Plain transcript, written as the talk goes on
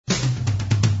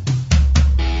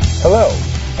Hello,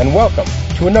 and welcome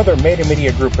to another Meta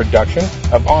Media Group production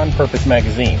of On Purpose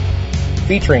Magazine,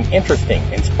 featuring interesting,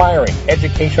 inspiring,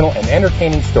 educational, and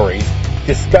entertaining stories,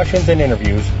 discussions, and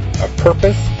interviews of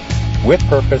purpose, with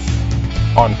purpose,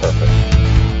 on purpose.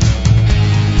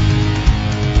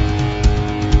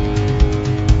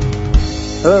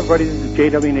 Hello, everybody. This is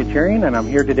J.W. Naturian, and I'm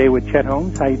here today with Chet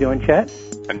Holmes. How you doing, Chet?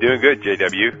 I'm doing good,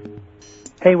 J.W.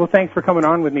 Hey, well, thanks for coming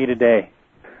on with me today.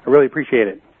 I really appreciate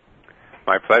it.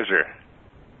 My pleasure.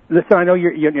 Listen, I know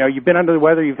you've been under the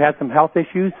weather. You've had some health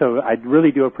issues, so I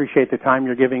really do appreciate the time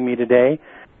you're giving me today.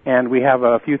 And we have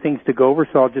a few things to go over,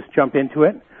 so I'll just jump into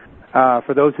it.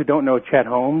 For those who don't know Chet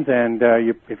Holmes, and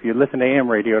if you listen to AM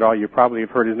radio at all, you probably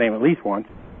have heard his name at least once.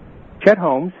 Chet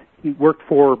Holmes, he worked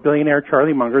for billionaire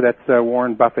Charlie Munger, that's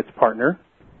Warren Buffett's partner,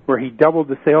 where he doubled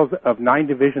the sales of 9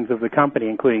 divisions of the company,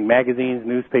 including magazines,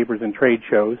 newspapers, and trade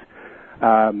shows.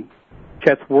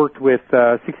 Chet's worked with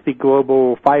 60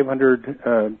 global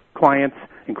 500 clients,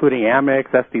 including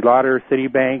Amex, Estee Lauder,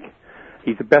 Citibank.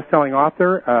 He's a best-selling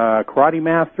author, karate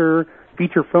master,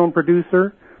 feature film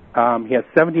producer. He has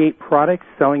 78 products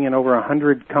selling in over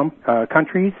 100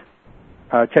 countries.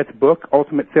 Chet's book,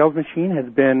 Ultimate Sales Machine,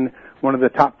 has been one of the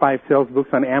top 5 sales books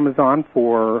on Amazon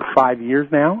for 5 years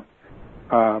now.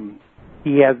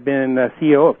 He has been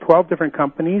CEO of 12 different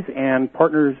companies and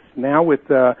partners now with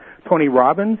Tony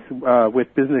Robbins with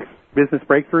business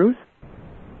breakthroughs.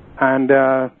 And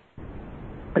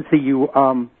let's see,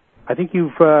 I think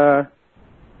you've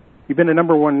been a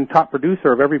number 1 top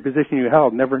producer of every position you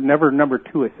held. Never number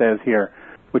 2, it says here,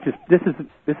 which is this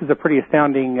is a pretty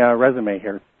astounding resume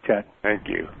here, Chet. Thank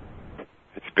you.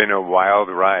 It's been a wild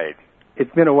ride.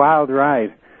 It's been a wild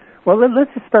ride. Well,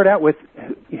 let's just start out with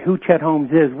who Chet Holmes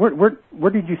is.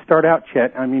 Where did you start out,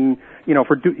 Chet? I mean, you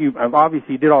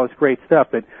obviously you did all this great stuff,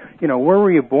 but where were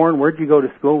you born? Where did you go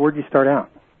to school? Where did you start out?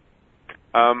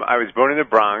 I was born in the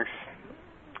Bronx,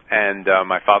 and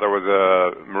my father was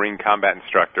a Marine combat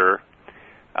instructor,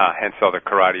 hence all the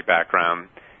karate background.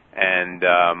 And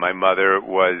my mother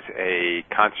was a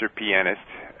concert pianist,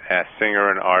 a singer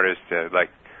and artist,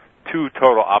 like 2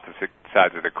 total opposite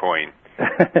sides of the coin.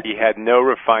 He had no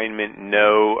refinement,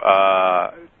 no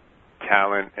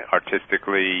talent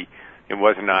artistically. He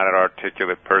was not an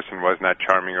articulate person, was not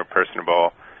charming or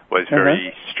personable, was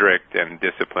very strict and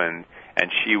disciplined. And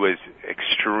she was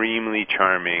extremely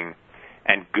charming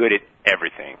and good at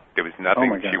everything. There was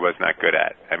nothing she was not good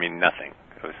at. I mean, nothing.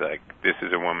 It was like, this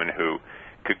is a woman who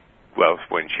could, well,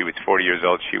 when she was 40 years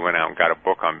old, she went out and got a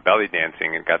book on belly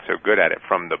dancing and got so good at it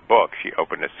from the book, she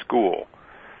opened a school.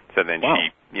 So then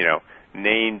she,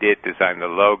 named it, designed the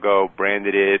logo,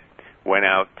 branded it, went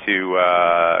out to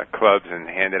clubs and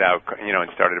handed out, and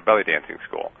started a belly dancing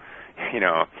school.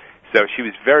 So she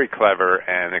was very clever,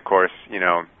 and of course,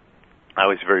 I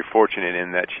was very fortunate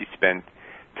in that she spent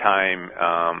time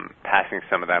passing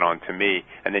some of that on to me.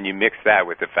 And then you mix that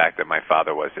with the fact that my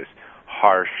father was this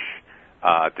harsh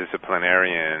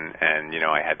disciplinarian, and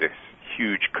I had this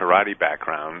huge karate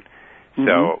background.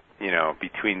 So,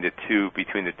 between the two,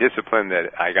 between the discipline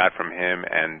that I got from him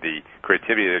and the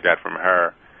creativity that I got from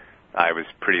her, I was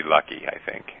pretty lucky, I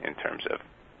think, in terms of,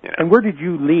 And where did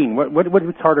you lean? What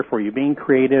was harder for you, being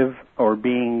creative or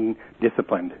being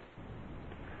disciplined?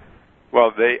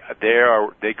 Well, they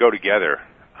go together.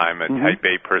 I'm a type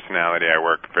A personality. I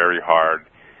work very hard.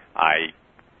 I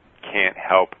can't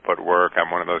help but work. I'm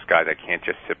one of those guys that can't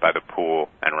just sit by the pool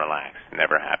and relax.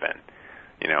 Never happened.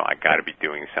 I got to be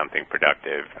doing something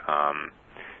productive.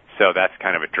 So that's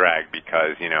kind of a drag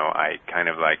because, I kind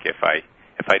of like if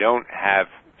I don't have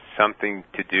something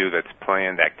to do that's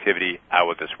planned activity, I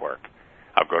will just work.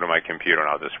 I'll go to my computer and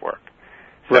I'll just work.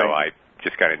 So I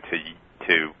just got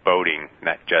into boating,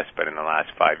 not just, but in the last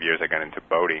 5 years I got into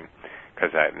boating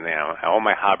because all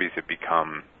my hobbies have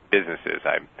become businesses.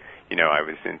 I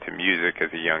was into music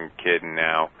as a young kid, and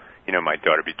now, my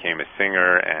daughter became a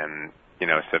singer, and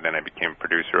so then I became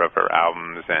producer of her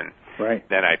albums, and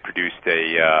then I produced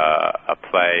a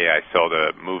play. I sold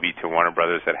a movie to Warner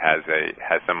Brothers that has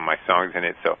some of my songs in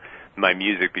it. So my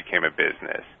music became a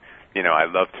business. I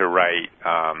love to write,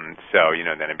 so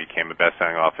then it became a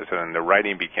best-selling author, and the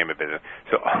writing became a business.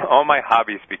 So all my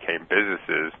hobbies became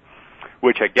businesses,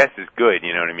 which I guess is good.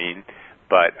 You know what I mean?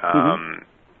 But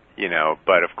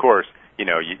but of course,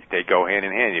 they go hand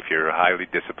in hand. If you're a highly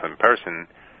disciplined person,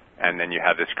 and then you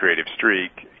have this creative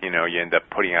streak, you end up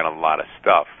putting out a lot of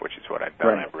stuff, which is what I've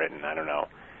done. I've written,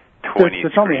 20 So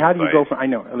tell me, how do you go from, I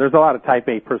know, there's a lot of type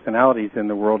A personalities in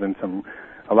the world and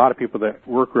a lot of people that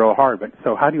work real hard, but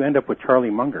so how do you end up with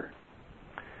Charlie Munger?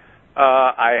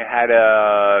 I had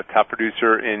a top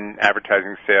producer in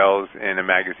advertising sales in a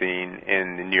magazine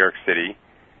in New York City.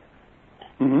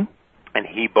 Mm-hmm. And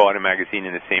he bought a magazine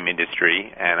in the same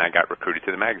industry, and I got recruited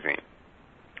to the magazine.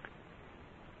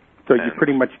 So you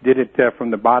pretty much did it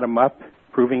from the bottom up,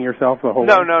 proving yourself the whole way?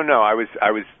 No. I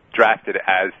was drafted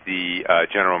as the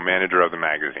general manager of the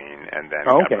magazine, and then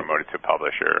got promoted to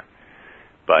publisher.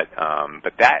 But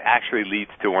that actually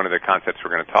leads to one of the concepts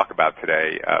we're going to talk about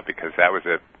today, because that was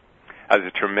a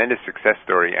tremendous success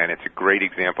story, and it's a great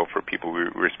example for people. We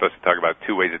were supposed to talk about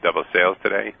 2 ways to double sales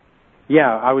today.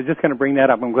 Yeah, I was just going to bring that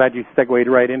up. I'm glad you segued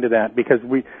right into that, because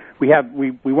we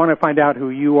want to find out who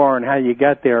you are and how you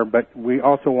got there, but we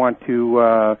also want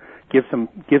to give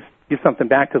something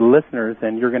back to the listeners,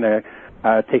 and you're going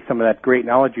to take some of that great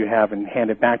knowledge you have and hand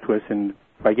it back to us, and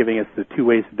by giving us the 2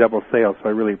 ways to double sales. So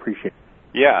I really appreciate it.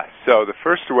 Yeah. So the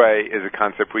first way is a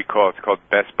concept it's called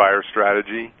best buyer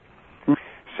strategy. Mm-hmm.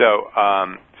 So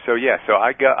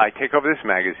I take over this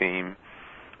magazine,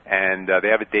 and they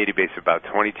have a database of about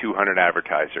 2,200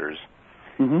 advertisers.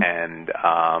 Mm-hmm. And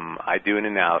I do an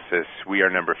analysis. We are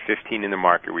number 15 in the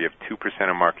market. We have 2%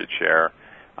 of market share.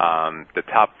 The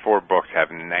top 4 books have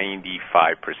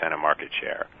 95% of market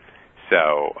share.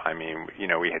 So, I mean,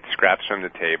 we had scraps from the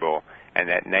table, and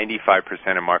that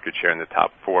 95% of market share in the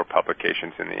top 4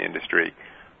 publications in the industry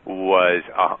was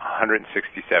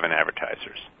 167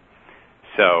 advertisers.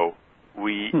 So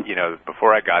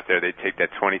before I got there, they'd take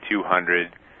that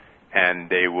 2,200 and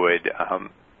they would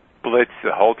blitz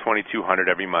the whole 2,200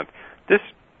 every month. This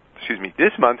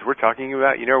month we're talking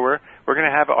about, we're going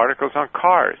to have articles on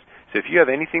cars. So if you have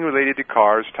anything related to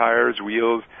cars, tires,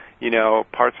 wheels,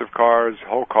 parts of cars,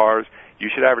 whole cars, you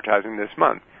should advertise them this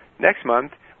month. Next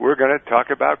month, we're going to talk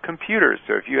about computers.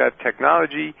 So if you have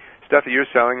technology, stuff that you're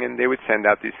selling, and they would send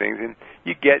out these things, and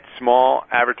you get small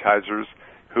advertisers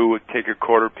who would take a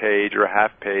quarter page or a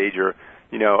half page, or,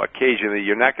 occasionally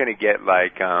you're not going to get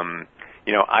like,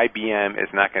 IBM is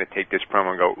not going to take this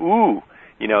promo and go, ooh,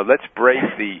 let's break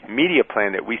the media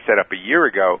plan that we set up a year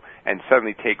ago and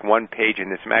suddenly take 1 page in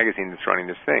this magazine that's running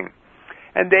this thing.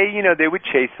 And they would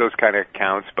chase those kind of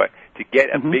accounts, but to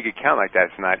get a big account like that,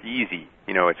 it's not easy.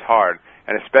 It's hard.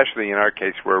 And especially in our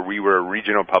case where we were a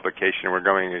regional publication and we're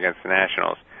going against the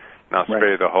nationals. And I'll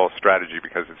spare you the whole strategy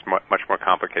because it's much more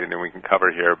complicated than we can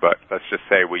cover here, but let's just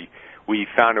say we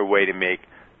found a way to make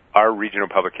our regional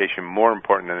publication more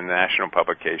important than the national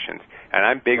publications. And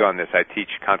I'm big on this. I teach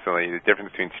constantly the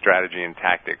difference between strategy and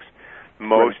tactics.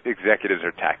 Most executives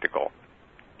are tactical.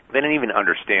 They don't even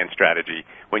understand strategy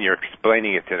when you're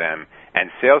explaining it to them.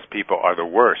 And salespeople are the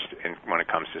worst when it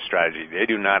comes to strategy. They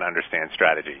do not understand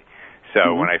strategy.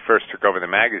 So when I first took over the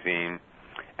magazine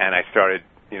and I started,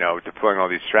 deploying all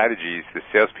these strategies, the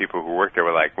salespeople who worked there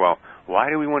were like, well, why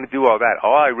do we want to do all that?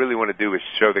 All I really want to do is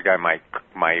show the guy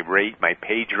my rate, my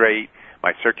page rate,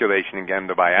 my circulation, and get him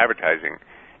to buy advertising.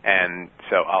 And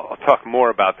so I'll talk more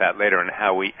about that later and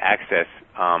how we access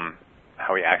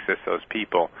those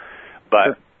people.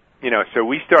 But so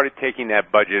we started taking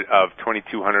that budget of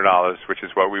 $2,200, which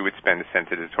is what we would spend to send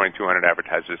to the 2,200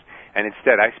 advertisers, and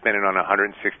instead I spent it on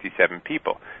 167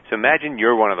 people. So imagine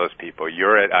you're one of those people.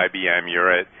 You're at IBM,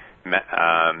 you're at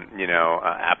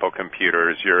Apple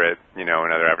Computers, you're at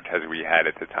another advertiser we had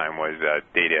at the time was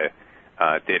Data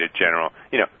General.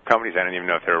 Companies I don't even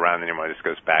know if they're around anymore. This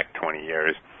goes back 20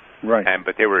 years. Right.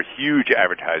 But they were huge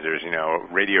advertisers.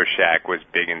 Radio Shack was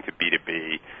big into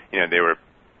B2B. They were.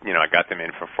 I got them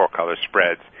in for 4-color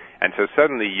spreads. And so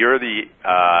suddenly you're the,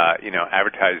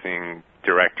 advertising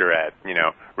director at,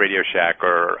 Radio Shack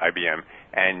or IBM,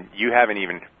 and you haven't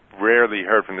even rarely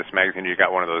heard from this magazine. You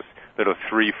got one of those little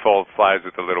 3-fold flyers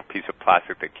with a little piece of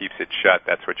plastic that keeps it shut.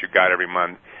 That's what you got every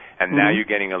month. And now you're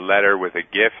getting a letter with a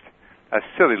gift, a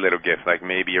silly little gift, like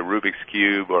maybe a Rubik's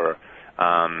Cube or,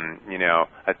 a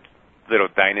little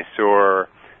dinosaur.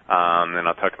 And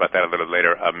I'll talk about that a little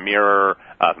later. A mirror,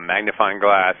 a magnifying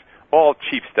glass, all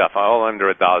cheap stuff, all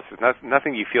under $1. So it's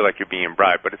nothing you feel like you're being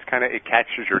bribed, but it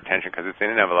catches your attention because it's in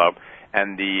an envelope,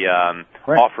 and the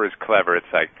offer is clever.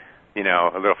 It's like,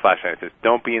 a little flashlight. It says,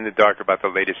 don't be in the dark about the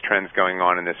latest trends going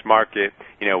on in this market.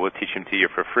 We'll teach them to you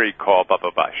for free. Call, blah,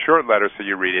 blah, blah. Short letter so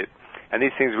you read it. And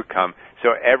these things would come.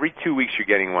 So every 2 weeks you're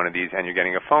getting one of these, and you're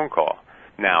getting a phone call.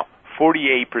 Now,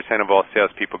 48% of all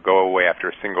salespeople go away after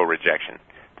a single rejection.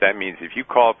 That means if you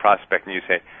call a prospect and you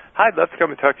say, hi, I'd love to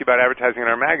come and talk to you about advertising in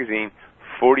our magazine,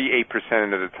 48%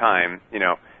 of the time,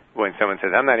 when someone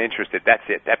says, I'm not interested, that's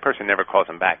it. That person never calls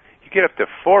them back. You get up to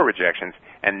 4 rejections,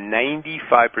 and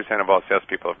 95% of all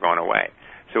salespeople have gone away.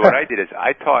 So what I did is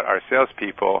I taught our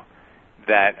salespeople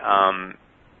that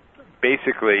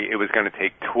basically it was going to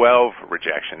take 12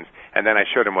 rejections, and then I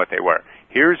showed him what they were.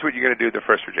 Here's what you're going to do the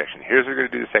first rejection. Here's what you're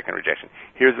going to do the second rejection.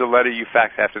 Here's the letter you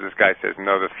fax after this guy says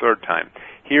no the third time.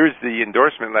 Here's the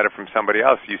endorsement letter from somebody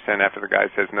else you send after the guy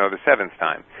says no the seventh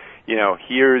time.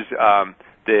 Here's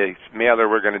the mailer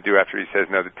we're going to do after he says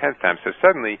no the 10th time. So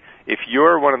suddenly, if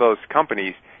you're one of those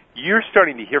companies, you're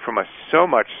starting to hear from us so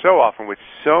much, so often, with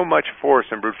so much force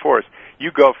and brute force.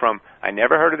 You go from, I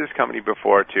never heard of this company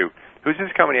before, to, who's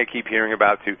this company I keep hearing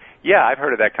about, to, yeah, I've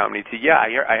heard of that company, to, yeah,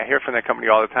 I hear from that company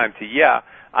all the time, to, yeah,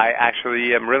 I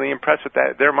actually am really impressed with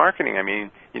their marketing. I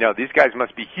mean, these guys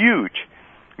must be huge.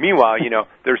 Meanwhile,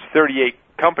 there's 38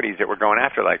 companies that we're going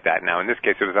after like that now. In this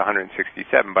case, it was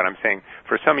 167, but I'm saying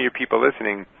for some of you people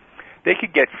listening, they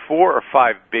could get 4 or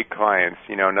 5 big clients.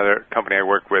 Another company I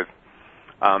work with,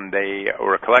 they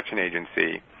were a collection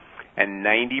agency, and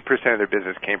 90% of their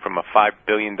business came from a $5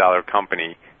 billion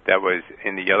company that was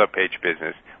in the Yellow Page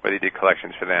business, where they did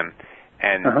collections for them.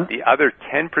 And the other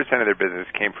 10% of their business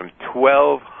came from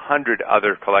 1,200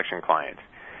 other collection clients.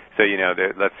 So,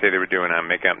 let's say they were doing, I'm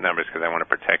making up numbers because I want to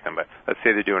protect them, but let's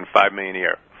say they're doing $5 million a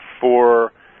year.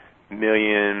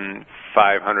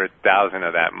 4,500,000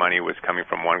 of that money was coming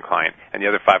from one client, and the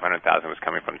other 500,000 was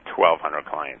coming from 1,200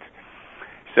 clients.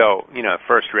 So,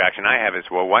 first reaction I have is,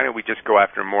 well, why don't we just go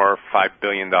after more $5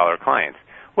 billion clients?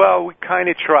 Well, we kind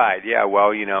of tried. Yeah,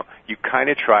 well, you kind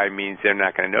of try means they're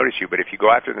not going to notice you. But if you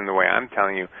go after them the way I'm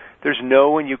telling you, there's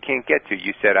no one you can't get to.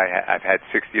 You said I've had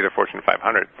 60 of the Fortune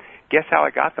 500. Guess how I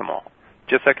got them all?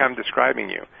 Just like I'm describing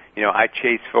you. I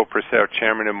chased Phil Purcell,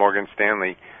 chairman of Morgan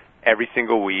Stanley, every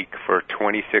single week for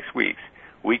 26 weeks.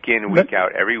 Week in, week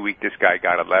out, every week this guy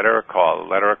got a letter, a call, a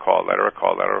letter, a call, letter, a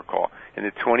call, letter, a call. In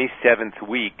the 27th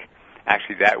week,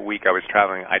 actually that week I was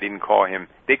traveling, I didn't call him.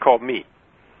 They called me.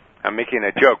 I'm making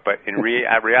a joke, but in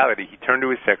reality, he turned to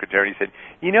his secretary and he said,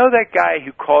 that guy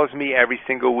who calls me every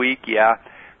single week? Yeah.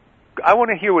 I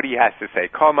want to hear what he has to say.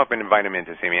 Call him up and invite him in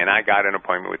to see me. And I got an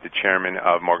appointment with the chairman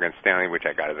of Morgan Stanley, which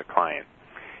I got as a client.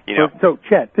 So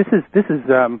Chet, this is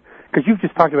because you've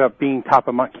just talked about being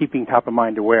keeping top of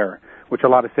mind aware, which a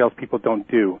lot of salespeople don't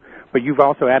do. But you've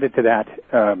also added to that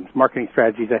marketing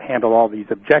strategies that handle all these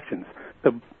objections.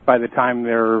 So by the time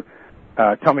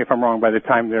tell me if I'm wrong, by the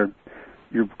time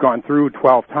you've gone through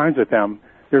 12 times with them,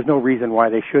 there's no reason why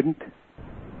they shouldn't?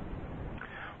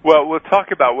 Well, we'll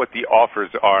talk about what the offers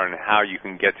are and how you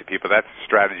can get to people. That's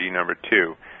strategy number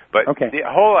 2. But the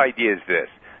whole idea is this.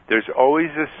 There's always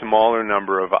a smaller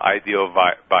number of ideal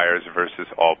buyers versus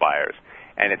all buyers.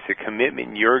 And it's a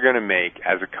commitment you're going to make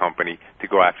as a company to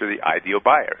go after the ideal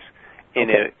buyers.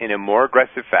 In a more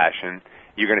aggressive fashion,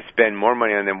 you're going to spend more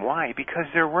money on them. Why? Because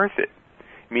they're worth it.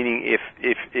 Meaning if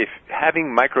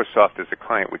having Microsoft as a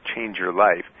client would change your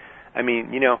life, I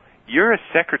mean, you're a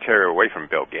secretary away from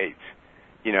Bill Gates.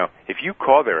 If you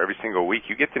call there every single week,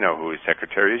 you get to know who his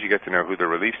secretary is, you get to know who the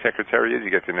relief secretary is, you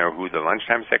get to know who the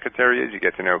lunchtime secretary is, you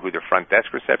get to know who the front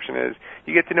desk reception is,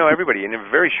 you get to know everybody in a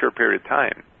very short period of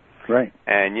time. Right.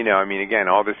 And, again,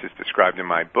 all this is described in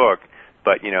my book,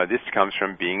 but, this comes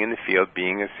from being in the field,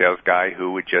 being a sales guy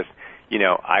who would just,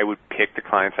 I would pick the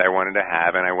clients I wanted to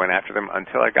have, and I went after them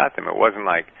until I got them. It wasn't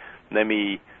like, let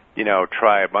me,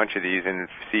 try a bunch of these and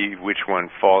see which one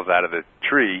falls out of the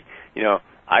tree.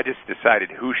 I just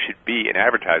decided who should be an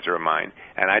advertiser of mine,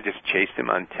 and I just chased them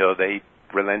until they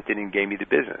relented and gave me the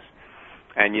business.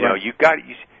 And,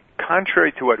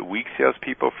 contrary to what weak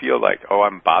salespeople feel like, oh,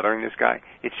 I'm bothering this guy,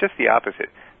 it's just the opposite.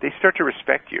 They start to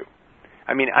respect you.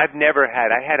 I mean, I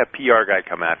had a PR guy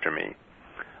come after me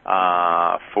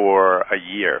for a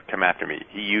year,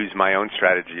 He used my own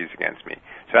strategies against me.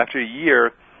 So after a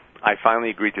year, I finally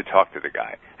agreed to talk to the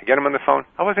guy. I get him on the phone.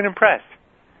 I wasn't impressed.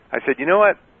 I said, you know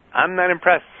what? I'm not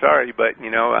impressed. Sorry, but,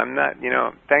 I'm not,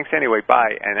 thanks anyway.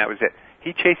 Bye. And that was it.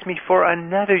 He chased me for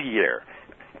another year.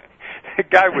 The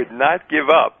guy would not give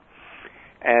up.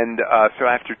 And so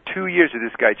after 2 years of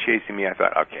this guy chasing me, I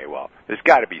thought, okay, well, there's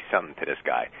got to be something to this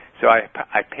guy. So I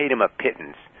paid him a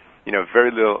pittance,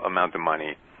 very little amount of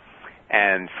money.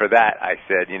 And for that, I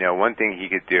said, one thing he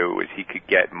could do was he could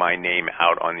get my name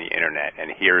out on the Internet.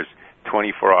 And here's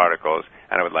 24 articles,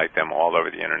 and I would like them all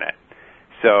over the Internet.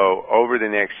 So over the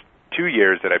next 2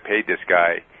 years that I paid this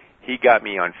guy, he got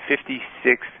me on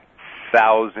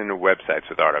 56,000 websites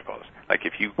with articles. Like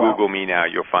if you Google me now,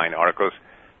 you'll find articles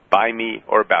by me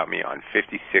or about me on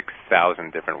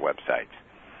 56,000 different websites,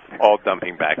 all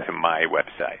dumping back to my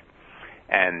website.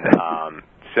 And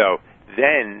so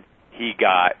then he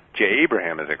got Jay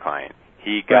Abraham as a client.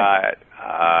 He got,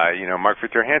 Mark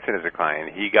Victor Hansen as a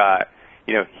client. He got,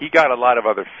 he got a lot of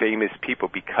other famous people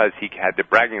because he had the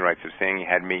bragging rights of saying he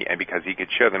had me, and because he could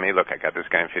show them, hey, look, I got this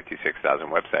guy on 56,000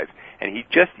 websites. And he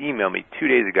just emailed me 2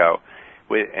 days ago,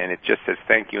 and it just says,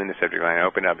 thank you in the subject line. I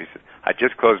opened up, he said, I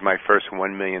just closed my first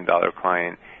 $1 million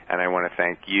client, and I want to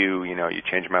thank you. You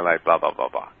changed my life, blah, blah, blah,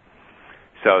 blah.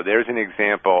 So there's an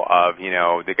example of,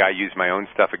 the guy used my own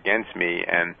stuff against me,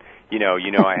 and,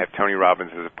 I have Tony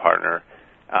Robbins as a partner.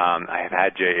 I have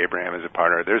had Jay Abraham as a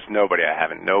partner. There's nobody I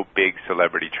haven't, no big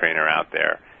celebrity trainer out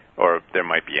there, or there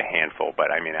might be a handful,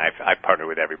 but I've partnered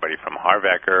with everybody from Harv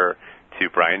Eker to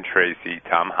Brian Tracy,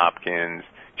 Tom Hopkins,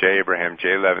 Jay Abraham,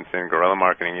 Jay Levinson, Guerrilla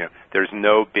Marketing. There's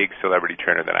no big celebrity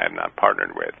trainer that I have not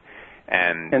partnered with.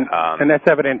 And that's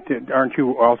evident. Aren't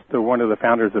you also one of the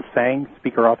founders of SANG,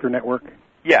 Speaker Author Network?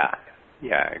 Yeah,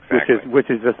 exactly. Which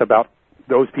is just about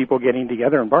those people getting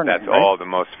together and partnering. That's right? All the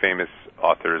most famous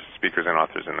authors, speakers, and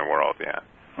authors in the world. Yeah.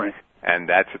 Right. And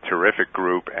that's a terrific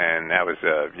group. And that was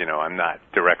I'm not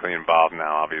directly involved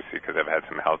now, obviously, because I've had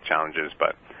some health challenges.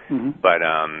 But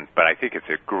I think it's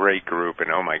a great group.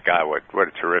 And oh my God, what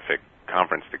a terrific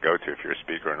conference to go to if you're a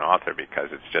speaker and author,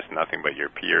 because it's just nothing but your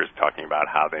peers talking about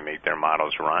how they make their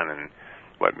models run and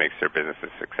what makes their businesses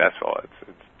successful. It's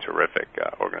a terrific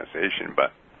organization.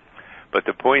 But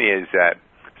the point is that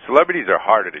celebrities are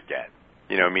harder to get.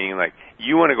 Meaning like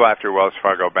you want to go after Wells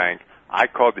Fargo Bank. I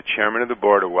called the chairman of the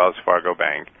board of Wells Fargo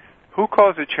Bank. Who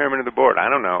calls the chairman of the board? I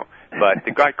don't know. But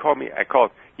the guy called me.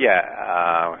 What's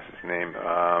his name?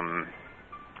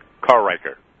 Carl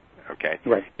Reichert. Okay.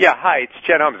 Right. Yeah, hi, it's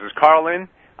Chet Holmes. Is Carl in?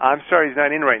 I'm sorry, he's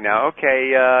not in right now.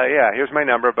 Okay, here's my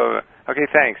number. Blah, blah. Okay,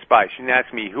 thanks, bye. She didn't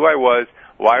ask me who I was,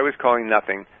 why I was calling,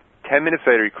 nothing. 10 minutes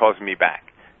later, he calls me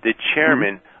back. The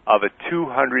chairman of a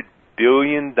 $200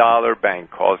 billion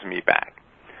bank calls me back.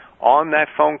 On that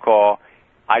phone call,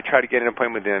 I try to get an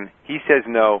appointment with him. He says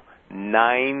no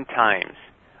 9 times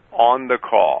on the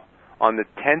call. On the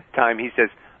 10th time, he says,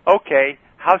 okay,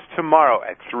 how's tomorrow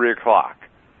at 3 o'clock?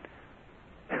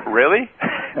 Really?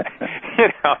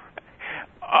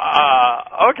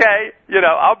 Okay,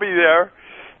 I'll be there.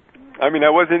 I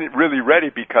wasn't really ready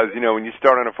because, when you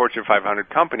start on a Fortune 500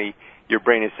 company, your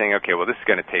brain is saying, okay, well, this is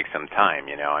going to take some time,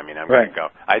 I'm going to go.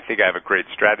 I think I have a great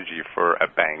strategy for a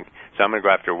bank, so I'm going to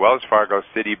go after Wells Fargo,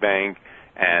 Citibank,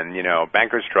 and,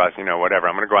 Bankers Trust, whatever.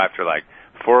 I'm going to go after,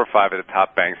 4 or 5 of the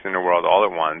top banks in the world all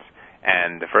at once,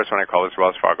 and the first one I call is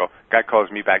Wells Fargo. Guy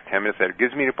calls me back 10 minutes later,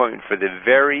 gives me an appointment for the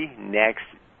very next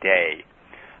day.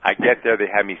 I get there, they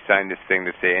have me sign this thing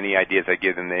to say any ideas I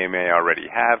give them they may already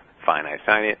have. Fine, I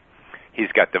sign it.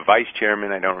 He's got the vice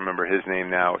chairman, I don't remember his name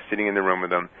now, sitting in the room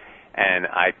with him, and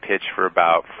I pitched for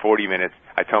about 40 minutes.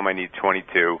 I told him I need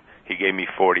 22. He gave me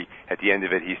 40. At the end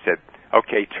of it, he said,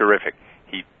 okay, terrific.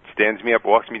 He stands me up,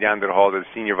 walks me down to the hall to the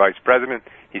senior vice president.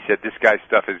 He said, this guy's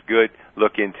stuff is good.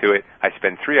 Look into it. I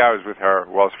spend 3 hours with her.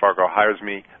 Wells Fargo hires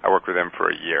me. I work with them for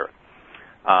a year.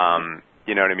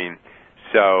 You know what I mean?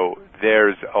 So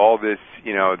there's all this,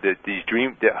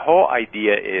 the whole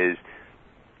idea is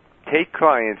take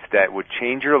clients that would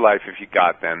change your life if you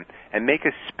got them and make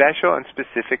a special and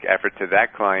specific effort to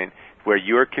that client where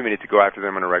you are committed to go after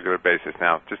them on a regular basis.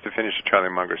 Now, just to finish the Charlie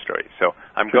Munger story. So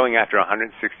I'm going after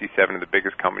 167 of the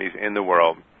biggest companies in the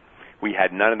world. We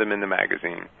had none of them in the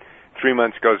magazine. 3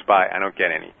 months goes by, I don't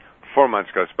get any. 4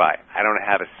 months goes by, I don't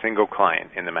have a single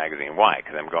client in the magazine. Why?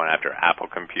 Because I'm going after Apple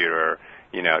Computer,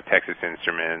 Texas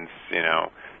Instruments,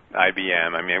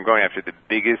 IBM. I'm going after the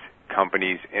biggest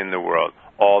companies in the world,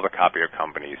 all the copier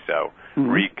companies. So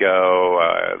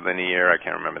Ricoh, Linear, I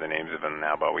can't remember the names of them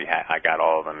now, but I got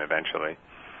all of them eventually.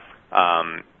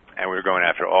 And we were going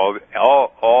after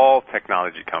all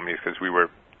technology companies because we were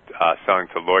selling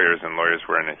to lawyers, and lawyers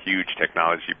were in a huge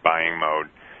technology buying mode.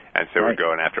 And so we're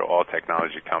going after all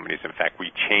technology companies. In fact, we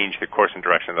changed the course and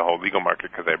direction of the whole legal market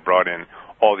because I brought in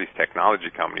all these technology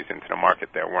companies into the market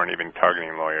that weren't even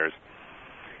targeting lawyers.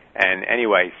 And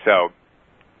anyway, so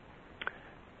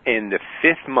in the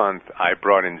 5th month, I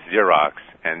brought in Xerox,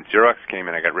 and Xerox came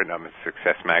in. I got written up in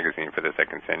Success Magazine for this. I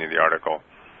can send you the article.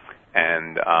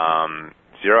 And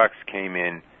Xerox came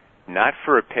in not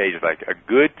for a page. Like a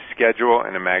good schedule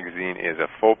in a magazine is a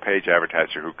full-page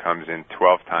advertiser who comes in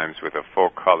 12 times with a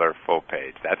full-color, full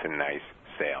page. That's a nice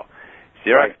sale.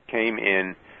 Xerox came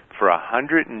in for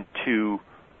 102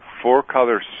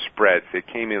 4-color spreads. They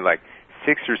came in like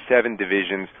 6 or 7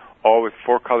 divisions, all with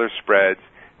 4-color spreads.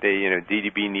 They,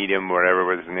 DDB Needham, whatever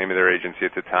was the name of their agency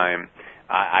at the time.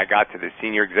 I got to the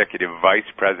senior executive vice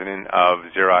president of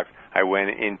Xerox. I went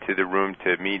into the room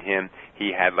to meet him.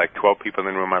 He had like 12 people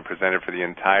in the room. I presented for the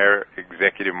entire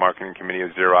executive marketing committee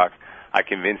of Xerox. I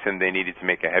convinced them they needed to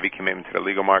make a heavy commitment to the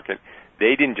legal market.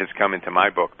 they didn't just come into my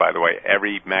book, by the way.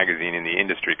 Every magazine in the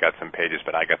industry got some pages,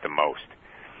 but I got the most.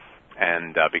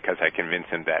 And because I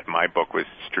convinced them that my book was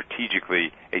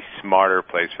strategically a smarter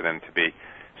place for them to be.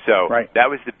 So that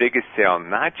was the biggest sale,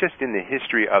 not just in the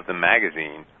history of the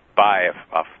magazine by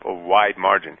a wide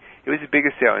margin. It was the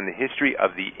biggest sale in the history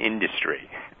of the industry.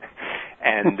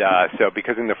 And so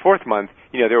because in the fourth month,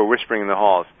 they were whispering in the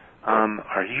halls,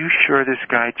 are you sure this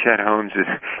guy, Chet Holmes, is,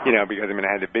 because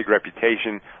I had a big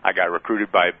reputation. I got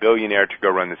recruited by a billionaire to go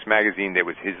run this magazine that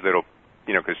was his little,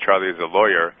 because Charlie is a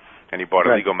lawyer, and he bought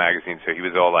a legal magazine, so he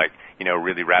was all like,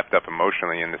 really wrapped up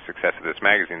emotionally in the success of this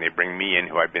magazine. They bring me in,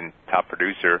 who I've been top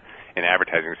producer in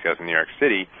advertising sales in New York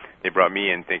City. They brought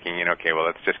me in thinking, okay, well,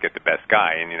 let's just get the best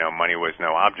guy, and, money was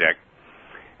no object.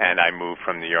 And I moved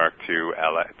from New York to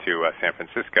San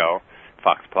Francisco,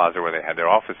 Fox Plaza, where they had their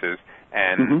offices.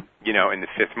 And, in the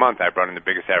fifth month, I brought in the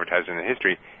biggest advertiser in the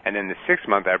history. And then the sixth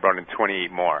month, I brought in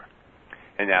 28 more.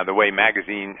 And now the way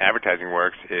magazine advertising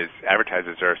works is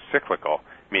advertisers are cyclical,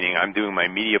 meaning I'm doing my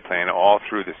media plan all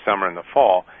through the summer and the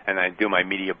fall, and I do my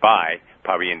media buy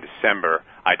probably in December.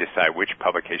 I decide which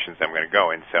publications I'm going to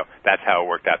go in. So that's how it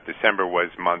worked out. December was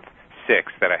month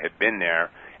 6 that I had been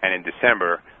there, and in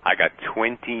December I got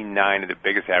 29 of the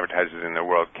biggest advertisers in the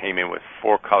world came in with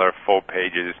 4-color full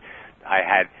pages.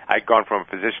 I'd gone from a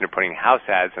position of putting house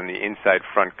ads on the inside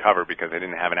front cover because I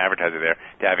didn't have an advertiser there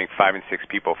to having 5 and 6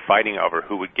 people fighting over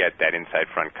who would get that inside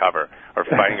front cover or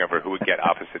fighting over who would get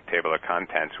opposite table of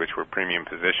contents, which were premium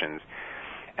positions.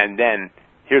 And then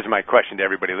here's my question to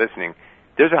everybody listening.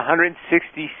 There's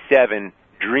 167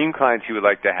 dream clients you would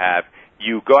like to have.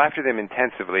 You go after them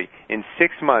intensively. In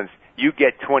 6 months, you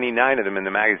get 29 of them in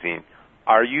the magazine.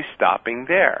 Are you stopping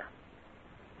there?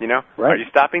 Are you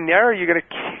stopping there, or are you going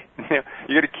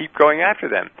to keep going after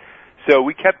them? So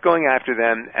we kept going after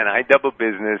them, and I doubled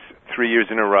business 3 years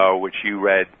in a row, which you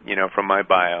read, from my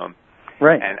bio.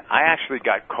 Right. And I actually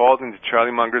got called into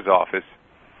Charlie Munger's office.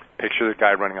 Picture the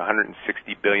guy running $160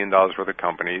 billion worth of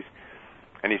companies,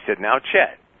 and he said, "Now,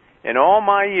 Chet, in all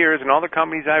my years and all the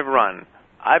companies I've run,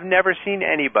 I've never seen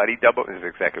anybody double." This is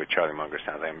exactly what Charlie Munger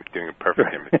sounds like. I'm doing a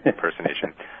perfect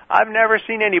impersonation. "I've never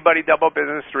seen anybody double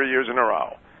business 3 years in a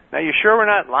row. Now, you sure we're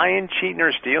not lying, cheating,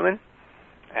 or stealing?"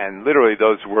 And literally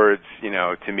those words,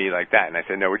 to me like that. And I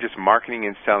said, "No, we're just marketing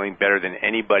and selling better than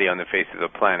anybody on the face of the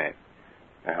planet."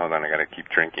 Now, hold on, I got to keep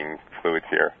drinking fluids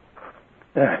here.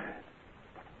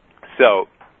 So,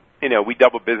 we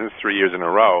doubled business 3 years in a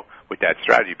row with that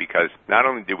strategy because not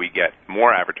only did we get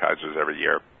more advertisers every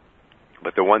year,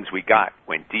 but the ones we got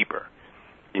went deeper.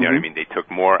 You know what I mean? They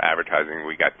took more advertising.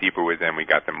 We got deeper with them. We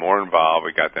got them more involved.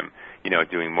 We got them,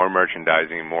 doing more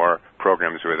merchandising, more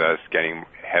programs with us, getting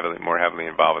more heavily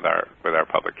involved with our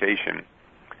publication.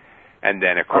 And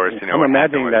then, of course, I'm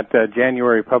imagining that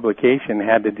January publication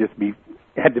had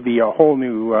to be a whole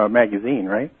new magazine,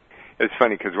 right? It's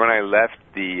funny because when I left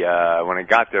when I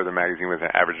got there, the magazine was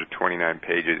an average of 29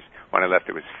 pages. When I left,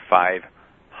 it was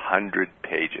 500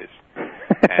 pages.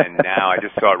 And now I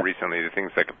just saw it recently. The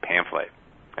thing's like a pamphlet.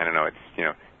 I don't know. It's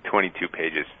 22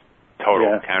 pages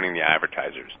total, counting the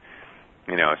advertisers.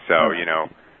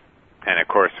 And of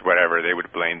course, whatever they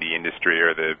would blame the industry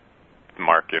or the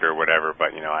market or whatever.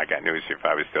 But I got news. If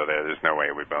I was still there, there's no way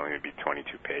it would only be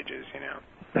 22 pages.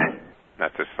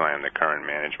 Not to slam the current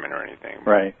management or anything.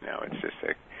 Right. It's just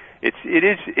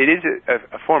it is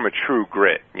a form of true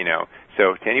grit.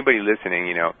 So to anybody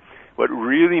listening, what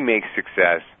really makes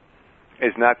success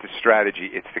is not the strategy,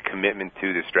 it's the commitment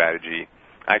to the strategy.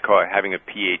 I call it having a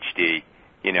PhD,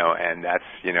 and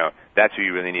that's who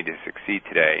you really need to succeed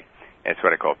today. It's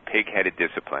what I call pig-headed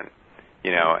discipline,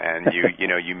 and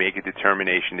you make a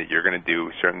determination that you're going to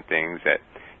do certain things that,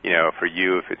 for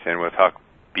you, if it's, and we'll talk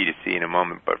B2C in a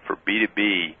moment, but for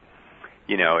B2B,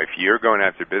 if you're going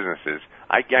after businesses,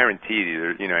 I guarantee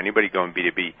you, anybody going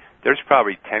B2B, there's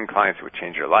probably 10 clients that would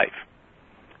change your life.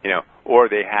 Or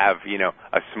they have,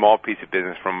 a small piece of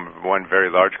business from one very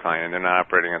large client and they're not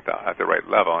operating at the right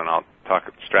level. And I'll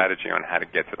talk strategy on how to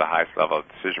get to the highest level of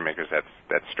decision makers.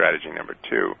 That's strategy number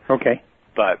 2. Okay.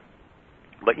 But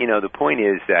the point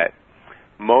is that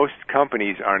most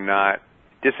companies are not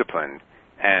disciplined,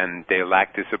 and they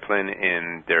lack discipline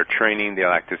in their training. They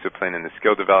lack discipline in the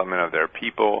skill development of their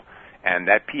people. And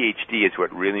that PhD is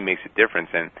what really makes a difference.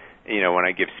 And when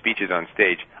I give speeches on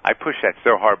stage, I push that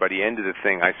so hard. By the end of the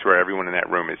thing, I swear everyone in that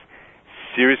room is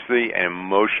seriously and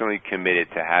emotionally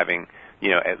committed to having,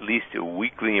 at least a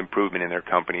weekly improvement in their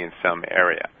company in some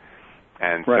area.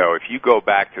 And so if you go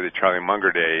back to the Charlie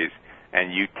Munger days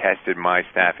and you tested my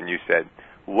staff and you said,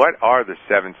 what are the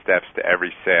 7 steps to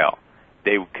every sale?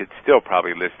 They could still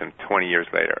probably list them 20 years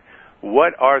later.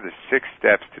 What are the 6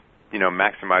 steps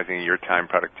maximizing your time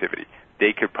productivity,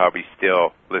 they could probably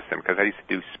still listen, because I used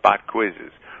to do spot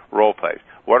quizzes, role plays.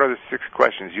 What are the 6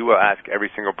 questions you will ask every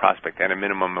single prospect at a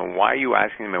minimum, and why are you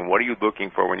asking them, and what are you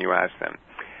looking for when you ask them?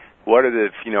 What are the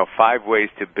 5 ways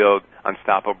to build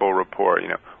unstoppable rapport?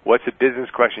 What's a business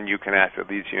question you can ask that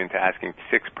leads you into asking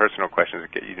 6 personal questions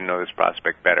that get you to know this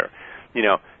prospect better?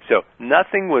 So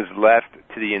nothing was left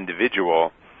to the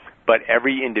individual, but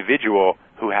every individual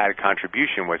who had a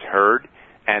contribution was heard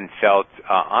and felt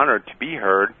honored to be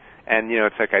heard. And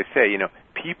it's like I say,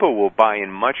 people will buy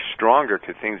in much stronger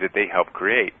to things that they help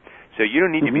create. So you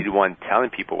don't need to be the one telling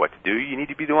people what to do. You need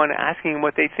to be the one asking them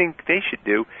what they think they should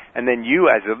do. And then you,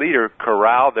 as a leader,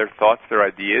 corral their thoughts, their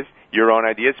ideas, your own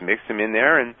ideas, mix them in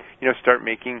there, and, start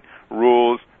making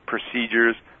rules,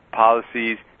 procedures,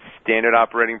 policies, standard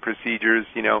operating procedures,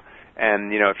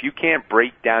 And, if you can't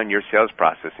break down your sales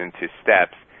process into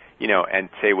steps, and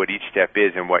say what each step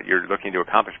is and what you're looking to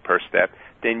accomplish per step,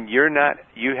 then you don't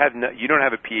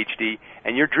have a PhD,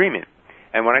 and you're dreaming.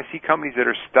 And when I see companies that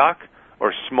are stuck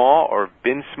or small or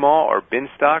been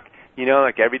stuck,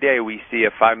 like every day we see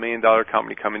a $5 million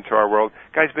company come into our world.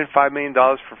 Guy's been $5 million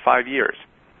for 5 years,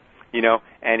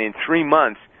 and in 3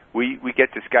 months we get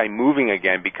this guy moving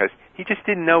again because he just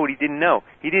didn't know what he didn't know.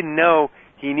 He didn't know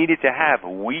he needed to have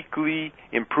weekly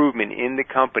improvement in the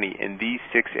company in these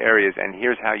 6 areas, and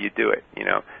here's how you do it.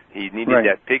 He needed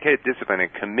that big-headed discipline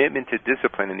and commitment to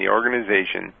discipline in the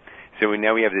organization. So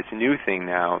now we have this new thing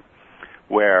now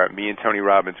where me and Tony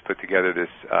Robbins put together this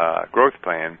growth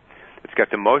plan. It's got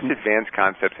the most advanced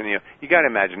concepts, and you got to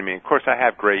imagine, of course I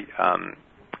have great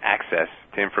access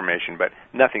to information, but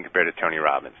nothing compared to Tony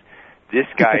Robbins. This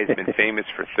guy has been famous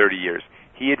for 30 years.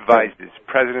 He advises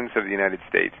presidents of the United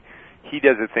States. He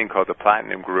does a thing called the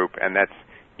Platinum Group, and that's,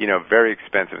 very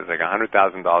expensive. It's like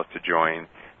 $100,000 to join.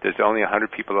 There's only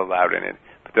 100 people allowed in it,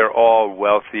 but they're all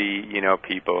wealthy,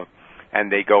 people,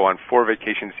 and they go on 4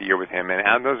 vacations a year with him. And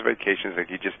on those vacations, like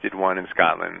he just did one in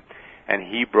Scotland, and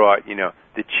he brought,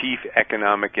 the chief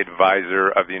economic advisor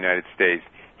of the United States.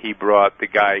 He brought the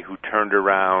guy who turned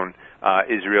around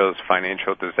Israel's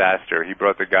financial disaster. He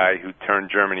brought the guy who turned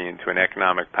Germany into an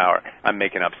economic power. I'm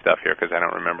making up stuff here because I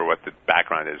don't remember what the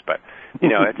background is, but,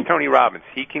 it's Tony Robbins.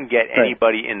 He can get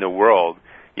anybody in the world,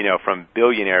 from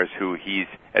billionaires who he's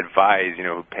advised,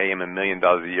 who pay him $1 million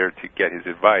a year to get his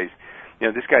advice.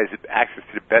 This guy has access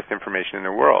to the best information in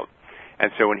the world.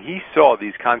 And so when he saw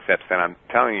these concepts that I'm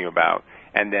telling you about,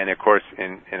 and then, of course,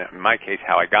 in my case,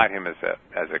 how I got him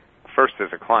first as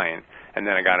a client, and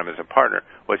then I got him as a partner,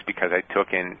 was because I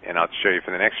took in, and I'll show you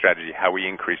for the next strategy, how we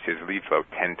increased his lead flow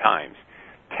 10 times.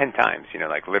 10 times,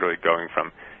 like literally going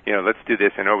from, let's do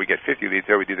this, and we get 50 leads,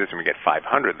 we do this, and we get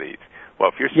 500 leads. Well,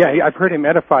 if you're... Yeah, I've heard him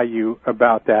edify you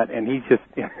about that, and he's just,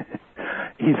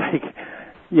 he's like,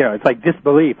 it's like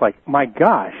disbelief, like, my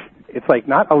gosh, it's like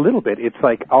not a little bit, it's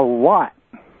like a lot.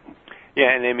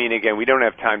 Yeah, and again, we don't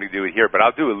have time to do it here, but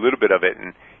I'll do a little bit of it,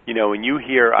 and, when you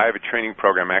hear, I have a training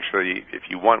program, actually, if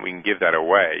you want, we can give that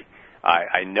away.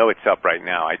 I know it's up right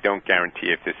now. I don't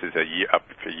guarantee if this is a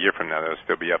year from now, it'll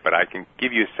still be up, but I can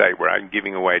give you a site where I'm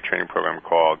giving away a training program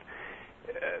called,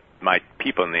 my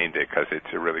people named it because it's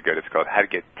really good. It's called How to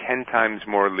Get 10 Times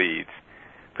More Leads,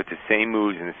 put the same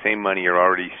moves and the same money you're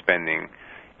already spending.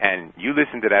 And you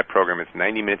listen to that program. It's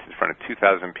 90 minutes in front of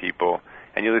 2,000 people,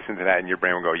 and you listen to that, and your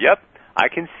brain will go, yep, I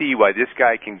can see why this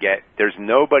guy can get, there's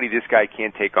nobody this guy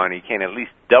can't take on. He can at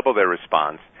least double their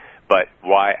response, but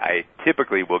why I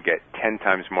typically will get 10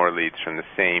 times more leads from the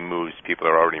same moves people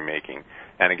are already making.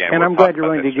 And again, I'm glad you're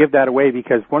willing to give that away,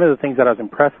 because one of the things that I was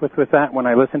impressed with that when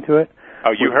I listened to it,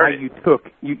 you heard it.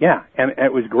 And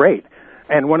it was great.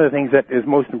 And one of the things that is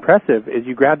most impressive is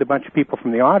you grabbed a bunch of people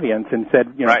from the audience and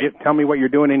said, tell me what you're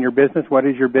doing in your business. What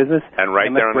is your business? And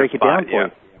let's break it down for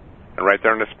you. And right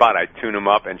there on the spot, I tune them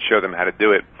up and show them how to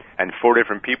do it. And 4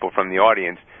 different people from the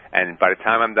audience. And by the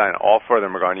time I'm done, all 4 of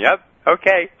them are going, yep,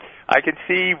 okay, I can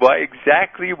see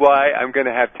exactly why I'm going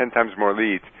to have 10 times more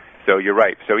leads. So you're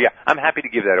right. So, yeah, I'm happy to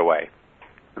give that away.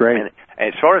 Great. And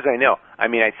as far as I know, I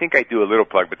think I do a little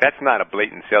plug, but that's not a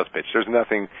blatant sales pitch. There's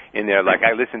nothing in there. Like,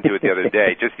 I listened to it the other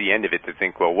day, just the end of it, to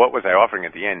think, well, what was I offering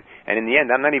at the end? And in the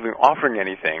end, I'm not even offering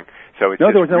anything. So it's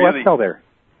there was no upsell there.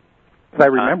 Because I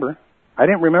remember. I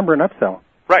didn't remember an upsell.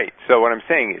 Right. So what I'm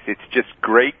saying is it's just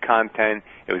great content.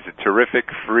 It was a terrific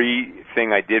free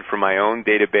thing I did for my own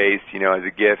database, as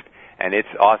a gift, and it's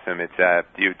awesome. It's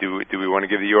do we want to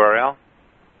give the URL?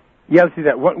 Yeah, let's do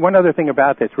that. One other thing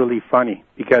about that's really funny,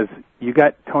 because you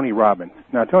got Tony Robbins.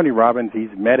 Now, Tony Robbins,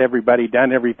 he's met everybody,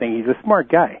 done everything. He's a smart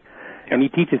guy, and he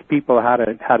teaches people how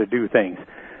to do things.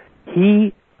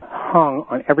 He hung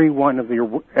on every one of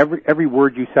every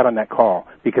word you said on that call,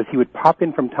 because he would pop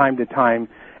in from time to time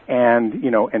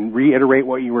and reiterate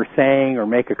what you were saying or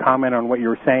make a comment on what you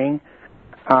were saying.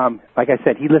 Like I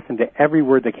said, he listened to every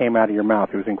word that came out of your mouth.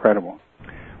 It was incredible.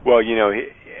 Well,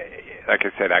 like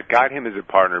I said, I got him as a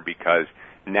partner because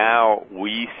now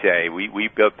we say we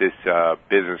built this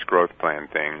business growth plan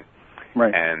thing,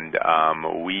 right?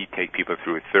 And we take people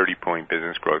through a 30-point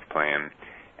business growth plan,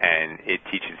 and it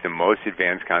teaches the most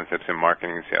advanced concepts in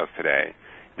marketing and sales today.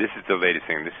 This is the latest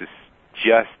thing. This is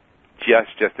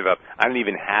just about. I don't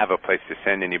even have a place to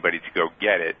send anybody to go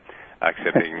get it,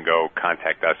 except they can go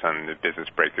contact us on the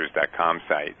businessbreakthroughs.com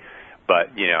site,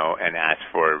 but and ask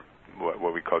for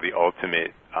what we call the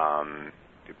ultimate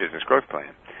business growth plan.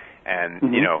 And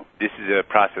this is a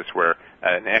process where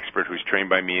an expert who's trained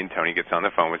by me and Tony gets on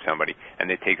the phone with somebody, and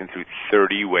they take them through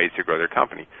 30 ways to grow their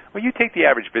company. Well, you take the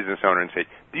average business owner and say,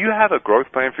 "Do you have a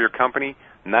growth plan for your company?"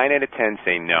 9 out of 10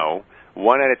 say no.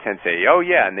 1 out of 10 say, "Oh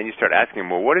yeah," and then you start asking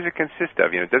them, "Well, what does it consist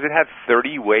of? Does it have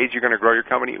 30 ways you're going to grow your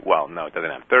company?" Well, no, it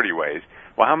doesn't have 30 ways.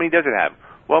 Well, how many does it have?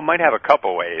 Well, it might have a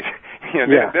couple ways. They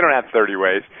don't have 30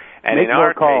 ways. And Make in more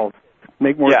our calls.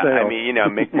 Make more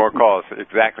sales. Make more calls.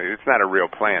 Exactly. It's not a real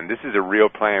plan. This is a real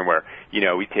plan where,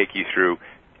 we take you through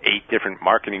 8 different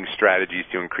marketing strategies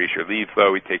to increase your lead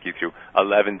flow. We take you through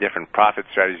 11 different profit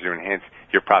strategies to enhance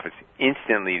your profits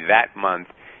instantly that month.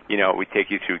 We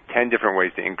take you through 10 different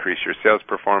ways to increase your sales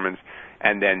performance,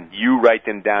 and then you write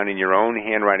them down in your own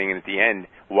handwriting, and at the end,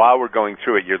 while we're going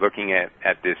through it, you're looking at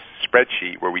this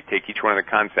spreadsheet where we take each one of the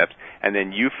concepts, and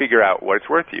then you figure out what it's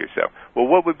worth to you. So, well,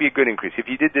 what would be a good increase? If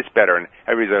you did this better, and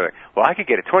everybody's like, well, I could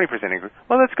get a 20% increase.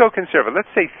 Well, let's go conservative. Let's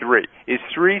say 3. Is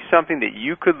 3 something that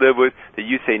you could live with, that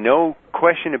you say, no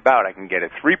question about, I can get a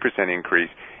 3% increase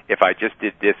if I just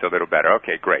did this a little better?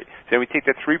 Okay, great. So then we take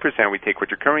that 3%, we take what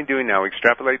you're currently doing now, we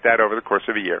extrapolate that over the course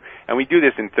of a year, and we do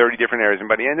this in 30 different areas, and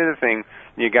by the end of the thing,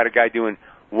 you got a guy doing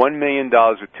 $1 million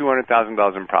with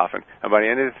 $200,000 in profit, and by the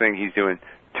end of the thing, he's doing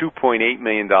 $2.8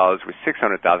 million with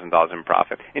 $600,000 in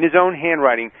profit in his own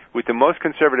handwriting with the most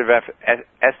conservative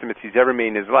estimates he's ever made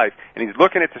in his life, and he's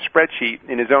looking at the spreadsheet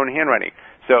in his own handwriting.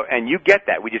 So, and you get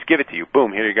that. We just give it to you.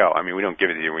 Boom, here you go. I mean, we don't give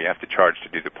it to you. We have to charge to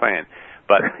do the plan.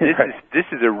 But this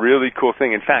is a really cool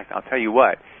thing. In fact, I'll tell you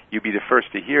what. You'll be the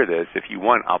first to hear this. If you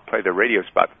want, I'll play the radio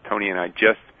spot that Tony and I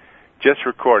just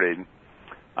recorded,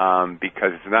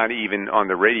 because it's not even on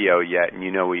the radio yet, and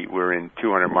we're in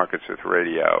 200 markets with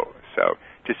radio. So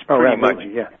just pretty much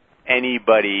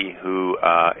anybody who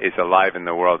is alive in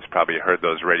the world has probably heard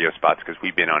those radio spots, because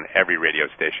we've been on every radio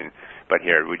station. But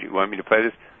here, would you want me to play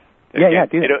this? Yeah,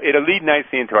 do it. It'll lead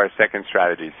nicely into our second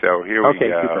strategy. So here we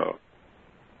go. Super.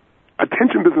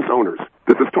 Attention business owners,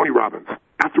 this is Tony Robbins.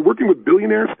 After working with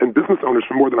billionaires and business owners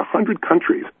from more than 100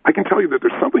 countries, I can tell you that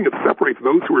there's something that separates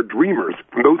those who are dreamers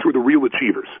from those who are the real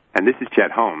achievers. And this is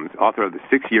Chet Holmes, author of the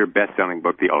 6-year best-selling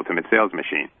book, The Ultimate Sales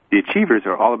Machine. The achievers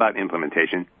are all about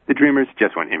implementation. The dreamers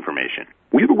just want information.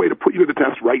 We have a way to put you to the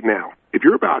test right now. If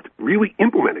you're about really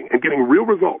implementing and getting real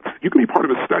results, you can be part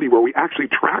of a study where we actually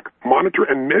track, monitor,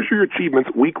 and measure your achievements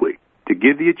weekly. To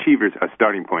give the achievers a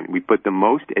starting point, we put the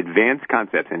most advanced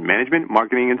concepts in management,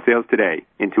 marketing, and sales today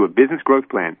into a business growth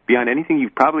plan beyond anything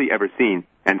you've probably ever seen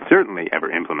and certainly ever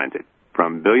implemented.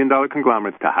 From billion-dollar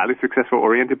conglomerates to highly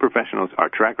successful-oriented professionals, our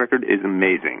track record is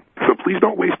amazing. So please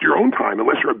don't waste your own time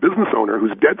unless you're a business owner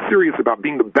who's dead serious about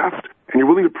being the best and you're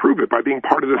willing to prove it by being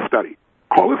part of this study.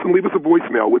 Call us and leave us a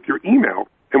voicemail with your email,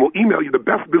 and we'll email you the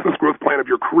best business growth plan of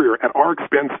your career at our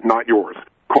expense, not yours.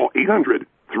 Call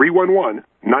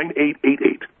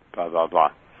 800-311-9888. Blah, blah,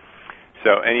 blah.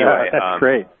 So anyway. That's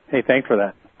great. Hey, thanks for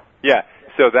that. Yeah,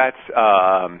 so that's,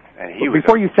 and he was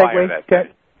before you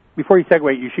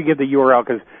segue, you should give the URL,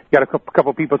 because you got a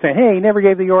couple people saying, hey, he never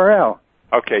gave the URL.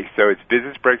 Okay, so it's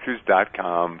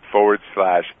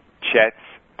businessbreakthroughs.com/Chet's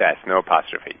Best, no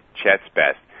apostrophe, Chet's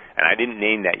Best. And I didn't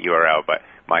name that URL, but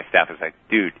my staff was like,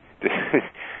 dude, this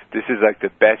is like the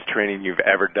best training you've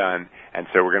ever done, and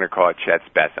so we're going to call it Chet's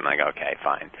Best. I'm like, okay,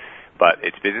 fine. But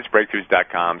it's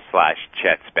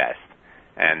businessbreakthroughs.com/Chet's Best.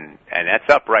 And that's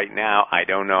up right now. I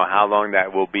don't know how long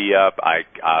that will be up.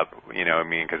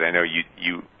 Because I know you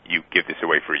give this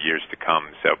away for years to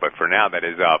come. So, but for now, that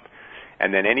is up.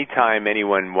 And then anytime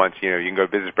anyone wants, you can go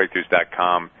to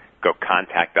businessbreakthroughs.com, go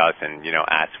contact us, and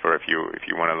ask for if you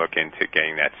want to look into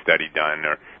getting that study done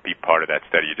or be part of that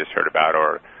study you just heard about,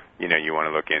 or you want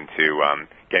to look into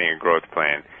getting a growth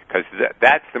plan, because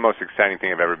that's the most exciting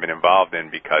thing I've ever been involved in,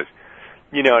 because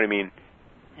you know what I mean.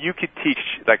 You could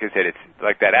teach, like I said, it's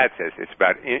like that ad says, it's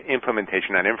about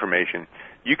implementation, not information.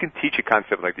 You can teach a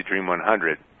concept like the Dream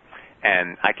 100,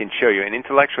 and I can show you. And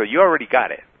intellectually, you already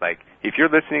got it. Like, if you're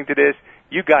listening to this,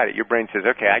 you got it. Your brain says,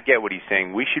 okay, I get what he's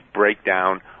saying. We should break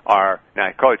down now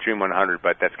I call it Dream 100,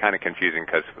 but that's kind of confusing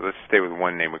because let's stay with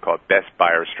one name. We call it Best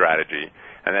Buyer Strategy.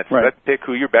 And that's, let's pick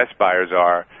who your best buyers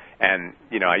are. And,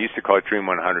 I used to call it Dream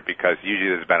 100 because usually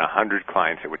there's about 100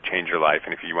 clients that would change your life.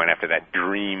 And if you went after that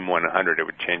Dream 100, it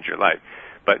would change your life.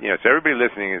 But, so everybody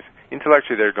listening is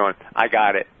intellectually they're going, I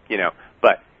got it,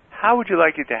 But how would you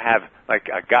like it to have, like,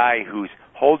 a guy whose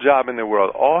whole job in the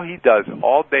world, all he does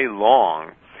all day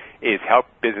long is help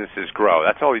businesses grow.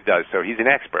 That's all he does. So he's an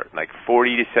expert, like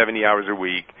 40 to 70 hours a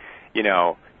week,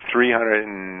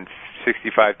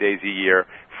 365 days a year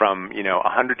from,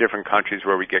 100 different countries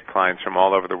where we get clients from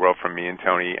all over the world from me and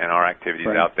Tony and our activities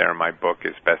out there. My book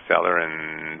is bestseller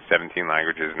in 17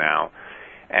 languages now.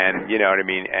 And you know what I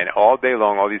mean? And all day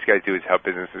long, all these guys do is help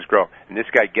businesses grow. And this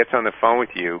guy gets on the phone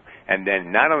with you, and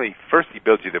then not only first he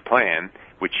builds you the plan,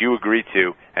 which you agree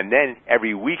to, and then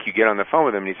every week you get on the phone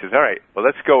with him, and he says, all right, well,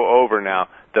 let's go over now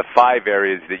the 5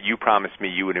 areas that you promised me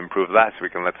you would improve last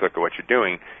week, and let's look at what you're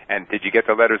doing. And did you get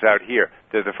the letters out here?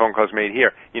 Did the phone calls made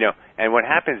here? And what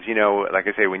happens, like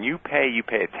I say, when you pay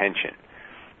attention.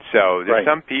 So there's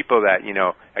some people that,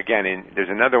 again, there's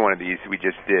another one of these we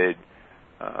just did.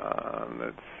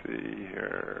 Let's see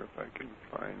here if I can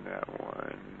find that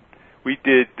one. We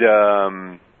did,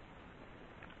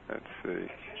 let's see.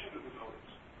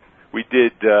 We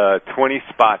did 20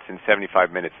 spots in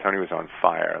 75 minutes. Tony was on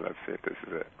fire. Let's see if this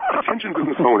is it. Attention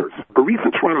business owners. A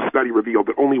recent Toronto study revealed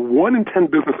that only 1 in 10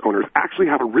 business owners actually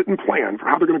have a written plan for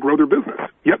how they're going to grow their business.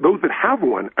 Yet those that have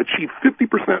one achieve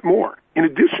 50% more. In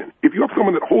addition, if you have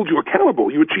someone that holds you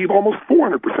accountable, you achieve almost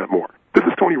 400% more. This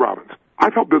is Tony Robbins.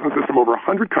 I've helped businesses from over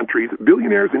 100 countries,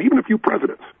 billionaires, and even a few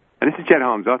presidents. And this is Chet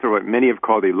Holmes, author of what many have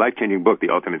called a life-changing book, The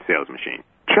Ultimate Sales Machine.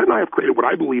 Chet and I have created what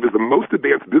I believe is the most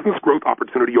advanced business growth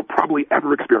opportunity you'll probably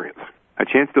ever experience. A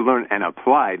chance to learn and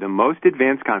apply the most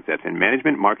advanced concepts in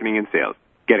management, marketing, and sales.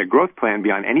 Get a growth plan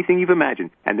beyond anything you've imagined,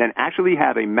 and then actually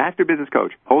have a master business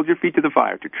coach hold your feet to the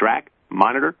fire to track,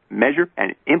 monitor, measure,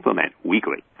 and implement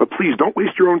weekly. But please don't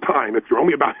waste your own time if you're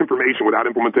only about information without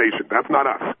implementation. That's not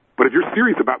us. But if you're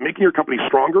serious about making your company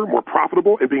stronger, more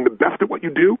profitable, and being the best at what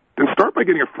you do, then start by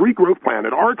getting a free growth plan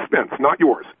at our expense, not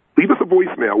yours. Leave us a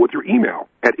voicemail with your email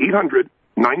at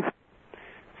 800-9...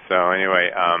 So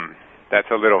anyway, that's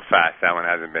a little fast. That one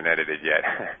hasn't been edited yet.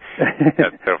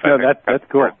 That's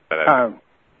cool.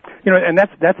 And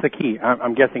that's the key.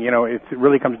 I'm guessing, it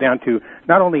really comes down to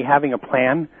not only having a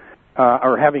plan,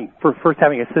 or first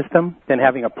having a system, then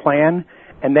having a plan,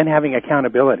 and then having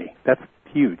accountability. That's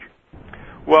huge.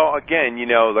 Well, again,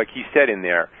 like he said in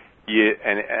there,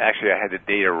 and actually I had the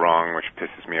data wrong, which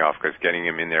pisses me off because getting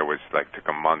him in there took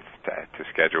a month to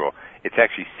schedule. It's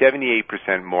actually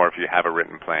 78% more if you have a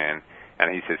written plan,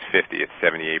 and he says 50, it's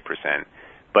 78%.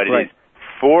 But it is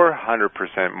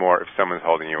 400% more if someone's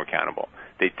holding you accountable.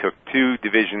 They took 2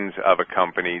 divisions of a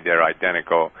company, they're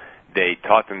identical. They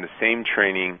taught them the same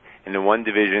training. In the one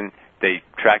division, they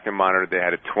tracked and monitored. They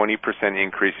had a 20%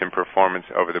 increase in performance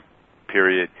over the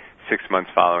period 6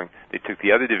 months following. They took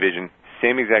the other division,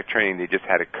 same exact training. They just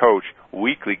had a coach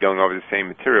weekly going over the same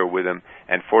material with them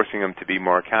and forcing them to be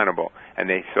more accountable. And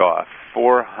they saw a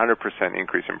 400%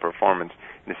 increase in performance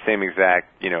in the same exact,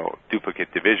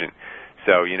 duplicate division.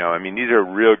 So, these are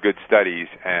real good studies,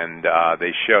 and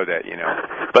they show that,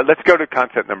 But let's go to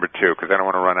concept number 2, because I don't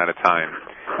want to run out of time.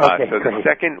 So the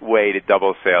second way to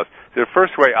double sales. So the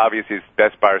first way, obviously, is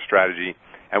best buyer strategy.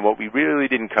 And what we really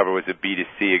didn't cover was a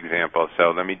B2C example.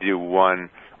 So let me do 1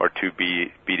 or 2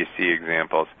 B2C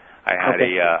examples. I had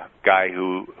a guy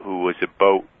who was a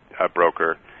boat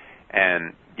broker,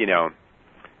 and,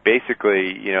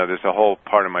 basically, there's a whole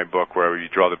part of my book where you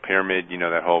draw the pyramid,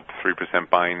 that whole 3%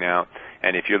 buying now.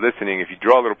 And if you're listening, if you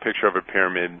draw a little picture of a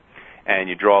pyramid and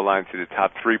you draw a line to the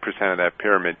top 3% of that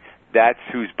pyramid, that's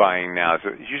who's buying now.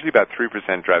 So usually about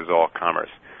 3% drives all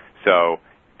commerce. So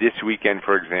this weekend,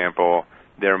 for example,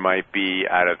 there might be,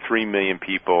 out of 3 million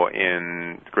people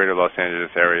in the greater Los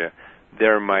Angeles area,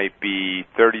 there might be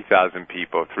 30,000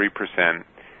 people, 3%,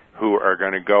 who are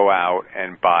going to go out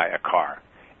and buy a car.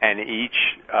 And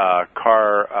each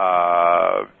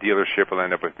car dealership will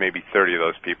end up with maybe 30 of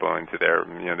those people into their,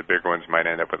 the bigger ones might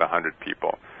end up with 100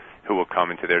 people who will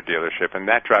come into their dealership, and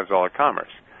that drives all the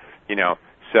commerce.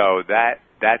 So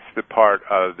that's the part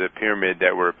of the pyramid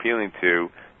that we're appealing to,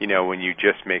 when you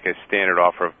just make a standard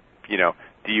offer of,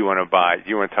 do you want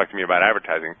to talk to me about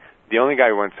advertising? The only guy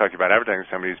who wants to talk to you about advertising is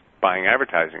somebody who's buying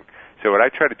advertising. So what I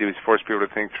try to do is force people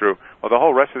to think through, well, the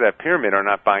whole rest of that pyramid are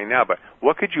not buying now, but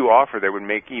what could you offer that would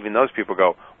make even those people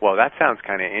go, well, that sounds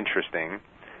kind of interesting,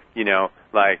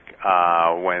 like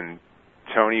when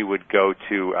Tony would go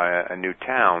to a new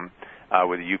town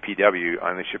with a UPW,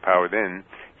 Unleash Your Power Within,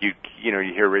 you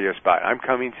hear a radio spot. I'm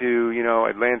coming to,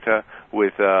 Atlanta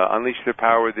with Unleash the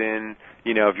Power Within.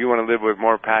 If you want to live with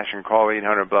more passion, call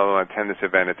 800, blah, blah, blah, attend this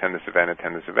event, attend this event,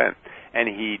 attend this event. And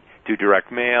he'd do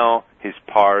direct mail. His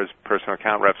PARs, personal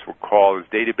account reps, would call his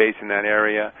database in that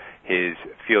area. His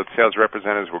field sales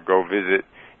representatives would go visit,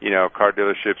 car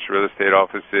dealerships, real estate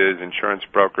offices, insurance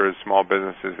brokers, small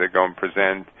businesses. They go and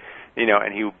present,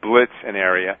 and he would blitz an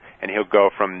area, and he'll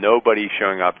go from nobody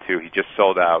showing up to, he just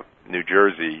sold out New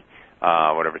Jersey,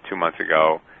 2 months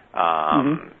ago,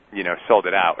 sold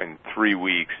it out in 3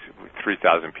 weeks,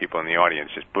 3,000 people in the audience,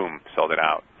 just boom, sold it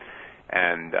out.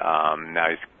 And now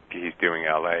he's doing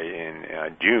LA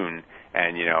in June,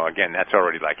 and again, that's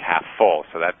already like half full,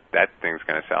 so that thing's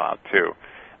going to sell out too.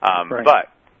 Right. But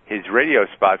his radio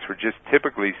spots were just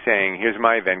typically saying, "Here's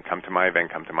my event, come to my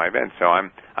event, come to my event." So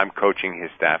I'm coaching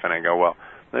his staff, and I go, "Well,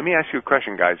 let me ask you a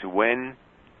question, guys. When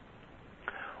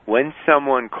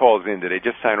someone calls in, do they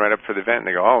just sign right up for the event?" And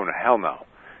they go, "Oh, no, hell no."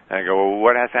 And I go, "Well,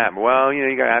 what has to happen?" "Well,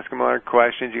 you got to ask them a lot of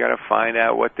questions. You got to find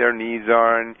out what their needs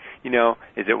are. And,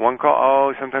 is it one call?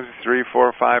 Oh, sometimes it's 3,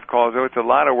 4, 5 calls. Oh, it's a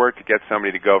lot of work to get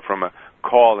somebody to go from a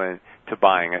call-in to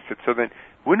buying." I said, "So then,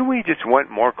 wouldn't we just want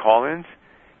more call-ins?"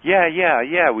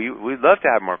 Yeah, we'd love to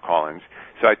have more call-ins.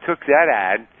 So I took that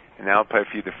ad, and now I'll play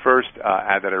for you the first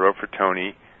ad that I wrote for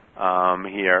Tony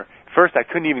here. First, I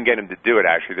couldn't even get him to do it,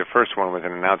 actually. The first one was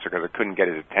an announcer because I couldn't get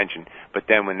his attention. But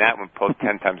then when that one pulled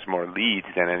 10 times more leads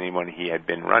than anyone he had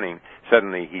been running,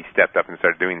 suddenly he stepped up and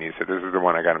started doing these. So this is the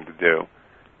one I got him to do.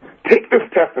 Take this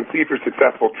test and see if you're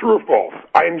successful. True or false?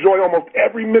 I enjoy almost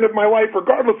every minute of my life,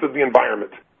 regardless of the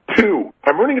environment. 2,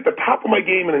 I'm running at the top of my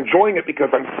game and enjoying it because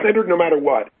I'm centered no matter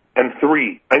what. And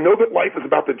 3, I know that life is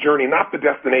about the journey, not the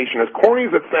destination. As corny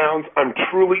as it sounds, I'm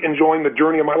truly enjoying the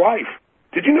journey of my life.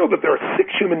 Did you know that there are 6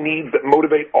 human needs that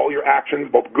motivate all your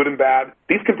actions, both good and bad?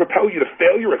 These can propel you to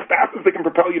failure as fast as they can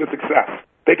propel you to success.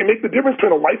 They can make the difference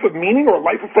between a life of meaning or a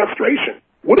life of frustration.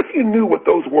 What if you knew what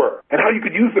those were and how you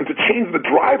could use them to change the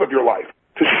drive of your life,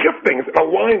 to shift things and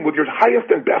align with your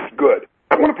highest and best good?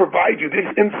 I want to provide you these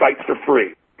insights for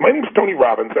free. My name is Tony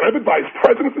Robbins, and I've advised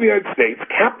presidents of the United States,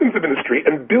 captains of industry,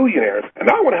 and billionaires, and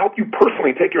now I want to help you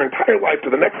personally take your entire life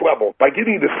to the next level by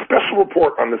giving you this special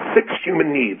report on the 6 human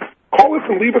needs. Call us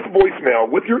and leave us a voicemail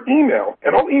with your email,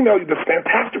 and I'll email you this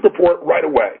fantastic report right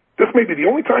away. This may be the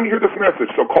only time you hear this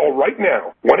message, so call right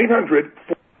now, 1-800.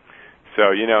 So,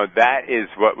 that is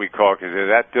what we call, because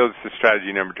that builds the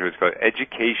strategy number 2. It's called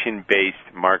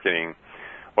education-based marketing,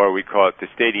 or we call it the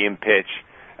stadium pitch,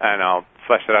 and I'll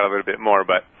flesh that out a little bit more,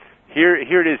 but here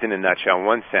it is in a nutshell, in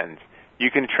one sentence.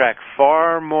 You can attract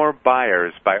far more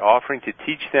buyers by offering to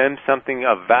teach them something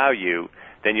of value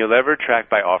than you'll ever attract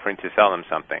by offering to sell them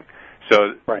something.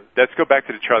 So Let's go back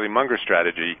to the Charlie Munger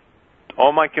strategy.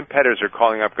 All my competitors are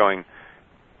calling up going,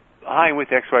 "Hi, I'm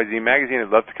with XYZ Magazine. I'd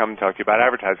love to come and talk to you about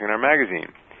advertising in our magazine."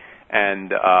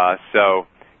 And so,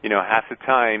 half the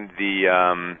time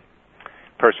the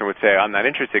person would say, "I'm not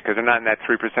interested," because they're not in that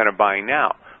 3% of buying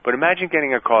now. But imagine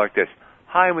getting a call like this.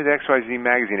 "Hi, I'm with XYZ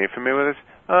Magazine. Are you familiar with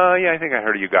us?" Yeah, I think I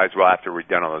heard of you guys." Well, after we'd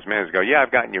done all those mailers, go, "Yeah,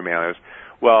 I've gotten your mailers."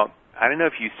 "Well, I don't know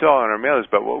if you saw on our mailers,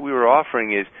 but what we were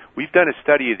offering is we've done a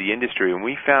study of the industry, and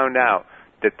we found out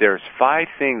that there's 5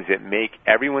 things that make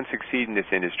everyone succeed in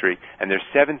this industry, and there's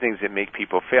 7 things that make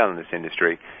people fail in this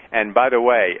industry. And by the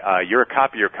way, you're a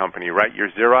copier company, right? You're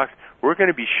Xerox. We're going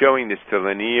to be showing this to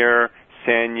Lanier,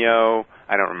 Sanyo."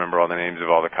 I don't remember all the names of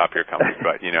all the copier companies,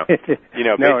 but, basically,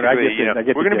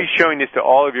 we're going to be showing this to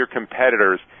all of your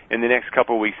competitors in the next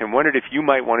couple of weeks and wondered if you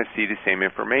might want to see the same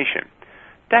information.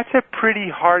 That's a pretty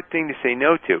hard thing to say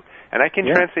no to. And I can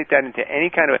translate that into any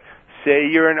kind of, say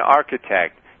you're an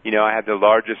architect. I have the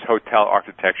largest hotel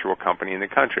architectural company in the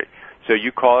country. So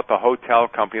you call up a hotel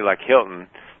company like Hilton,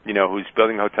 who's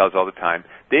building hotels all the time.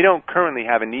 They don't currently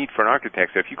have a need for an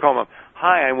architect. So if you call them up,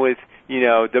 "Hi, I'm with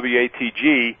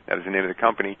WATG, that is the name of the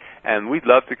company, and we'd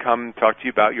love to come talk to you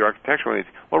about your architectural needs."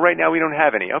 "Well, right now we don't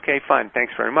have any." "Okay, fine,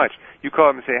 thanks very much." You call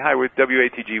them and say, "Hi, with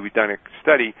WATG, we've done a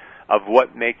study of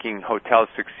what making hotels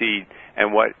succeed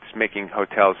and what's making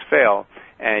hotels fail,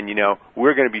 and,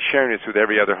 we're going to be sharing this with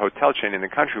every other hotel chain in the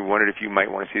country. We wondered if you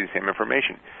might want to see the same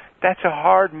information." That's a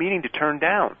hard meeting to turn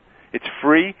down. It's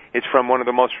free. It's from one of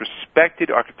the most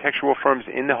respected architectural firms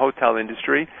in the hotel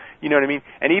industry. You know what I mean?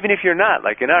 And even if you're not,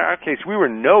 like in our case, we were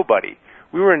nobody.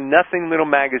 We were a nothing little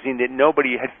magazine that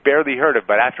nobody had barely heard of.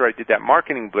 But after I did that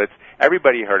marketing blitz,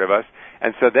 everybody heard of us.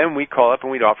 And so then we call up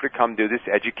and we'd offer to come do this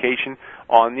education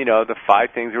on, the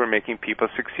 5 things that were making people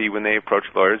succeed when they approach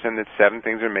lawyers and the 7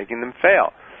 things that are making them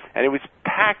fail. And it was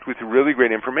packed with really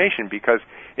great information, because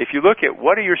if you look at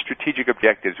what are your strategic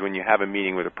objectives when you have a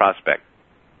meeting with a prospect.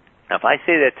 Now, if I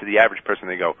say that to the average person,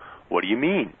 they go, what do you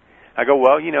mean? I go,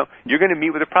 well, you're going to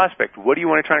meet with a prospect. What do you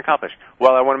want to try and accomplish?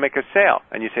 Well, I want to make a sale.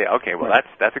 And you say, okay, well,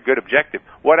 that's a good objective.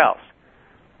 What else?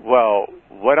 Well,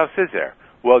 what else is there?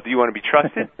 Well, do you want to be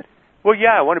trusted? Well,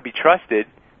 yeah, I want to be trusted.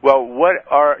 Well,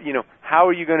 how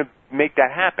are you going to make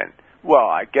that happen? Well,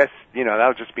 I guess,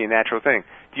 that'll just be a natural thing.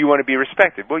 Do you want to be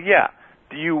respected? Well, yeah.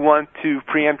 Do you want to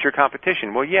preempt your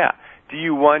competition? Well, yeah. Do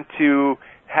you want to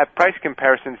have price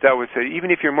comparisons that would say, even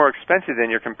if you're more expensive than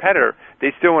your competitor,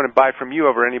 they still want to buy from you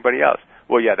over anybody else?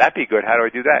 Well, yeah, that'd be good. How do I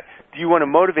do that? Do you want to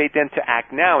motivate them to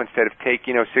act now instead of take,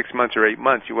 6 months or 8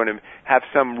 months? You want to have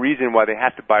some reason why they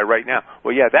have to buy right now.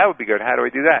 Well, yeah, that would be good. How do I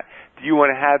do that? Do you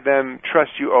want to have them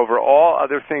trust you over all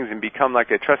other things and become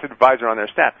like a trusted advisor on their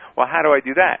staff? Well, how do I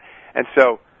do that? And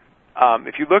so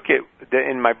if you look at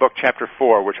in my book, Chapter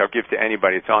 4, which I'll give to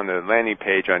anybody, it's on the landing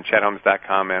page on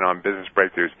chetholmes.com and on Business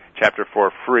Breakthroughs, Chapter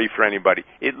 4, free for anybody.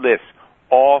 It lists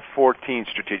all 14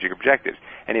 strategic objectives.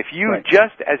 And if you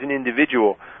just as an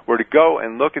individual were to go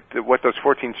and look at what those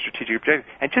 14 strategic objectives,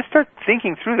 and just start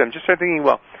thinking through them, just start thinking,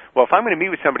 well, if I'm going to meet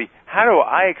with somebody, how do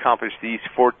I accomplish these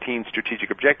 14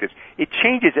 strategic objectives? It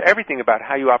changes everything about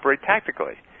how you operate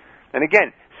tactically. And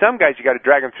again, some guys you got to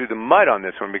drag them through the mud on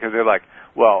this one, because they're like,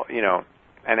 well,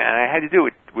 and I had to do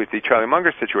it with the Charlie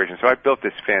Munger situation. So I built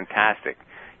this fantastic,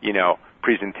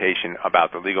 presentation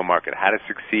about the legal market, how to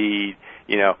succeed,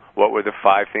 what were the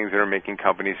 5 things that are making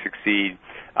companies succeed.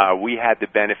 We had the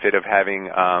benefit of having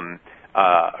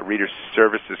a reader's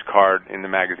services card in the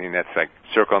magazine that's like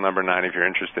circle number 9 if you're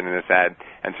interested in this ad.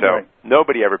 And so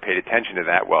nobody ever paid attention to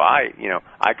that. Well,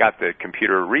 I got the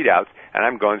computer readouts, and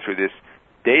I'm going through this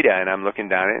data, and I'm looking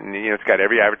down it, and it's got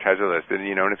every advertiser listed,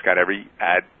 and it's got every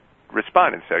ad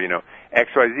respondent. So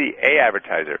XYZ, A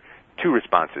advertiser, 2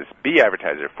 responses, B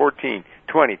advertiser, 14,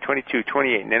 20, 22,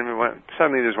 28, and then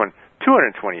suddenly there's one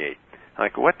 228. I'm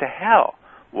like, what the hell?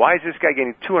 Why is this guy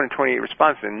getting 228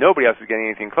 responses and nobody else is getting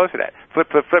anything close to that? Flip,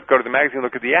 go to the magazine,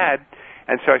 look at the ad,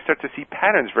 and so I start to see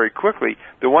patterns very quickly.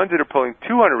 The ones that are pulling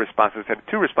 200 responses, have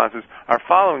 2 responses, are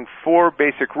following 4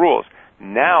 basic rules.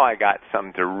 Now I got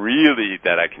something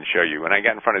that I can show you. When I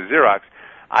got in front of Xerox,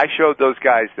 I showed those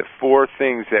guys the 4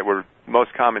 things that were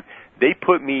most common. They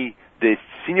put me, the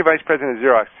senior vice president of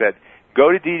Xerox said,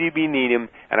 go to DDB Needham,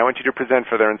 and I want you to present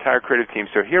for their entire creative team.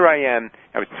 So here I am.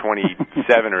 I was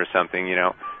 27 or something,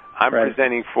 I'm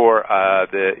presenting for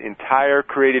the entire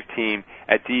creative team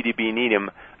at DDB Needham.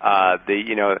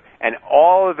 And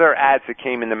all of their ads that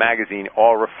came in the magazine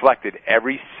all reflected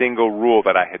every single rule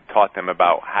that I had taught them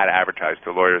about how to advertise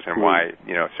to lawyers and why,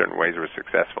 certain ways were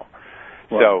successful.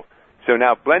 Wow. So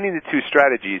now blending the 2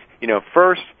 strategies,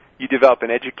 first you develop an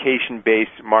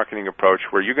education-based marketing approach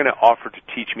where you're going to offer to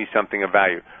teach me something of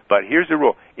value. But here's the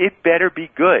rule. It better be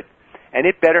good, and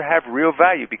it better have real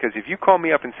value, because if you call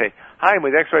me up and say, hi, I'm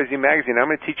with XYZ Magazine, I'm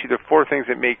going to teach you the 4 things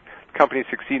that make companies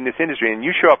succeed in this industry, and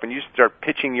you show up and you start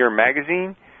pitching your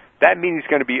magazine, that meeting's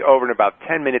going to be over in about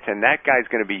 10 minutes, and that guy's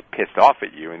going to be pissed off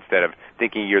at you instead of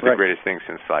thinking you're the greatest thing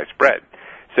since sliced bread.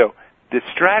 So the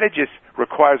strategist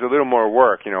requires a little more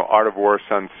work, Art of War,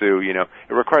 Sun Tzu,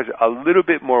 it requires a little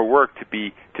bit more work to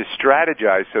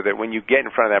strategize so that when you get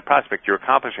in front of that prospect, you're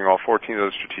accomplishing all 14 of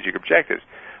those strategic objectives.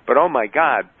 But oh my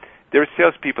God, there were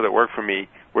salespeople that worked for me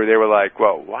where they were like,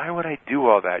 well, why would I do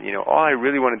all that? All I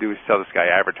really want to do is sell this guy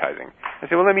advertising. I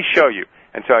said, well, let me show you.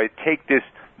 And so I take this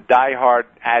diehard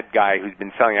ad guy who's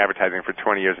been selling advertising for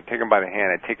 20 years and take him by the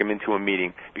hand and take him into a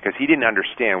meeting because he didn't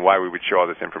understand why we would show all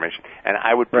this information. And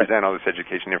I would present all this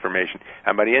education information.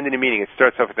 And by the end of the meeting, it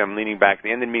starts off with them leaning back. At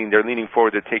the end of the meeting, they're leaning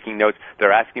forward, they're taking notes,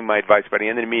 they're asking my advice. By the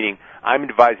end of the meeting, I'm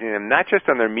advising them not just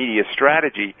on their media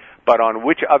strategy, but on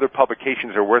which other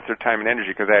publications are worth their time and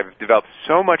energy, because I have developed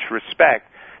so much respect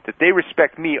that they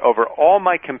respect me over all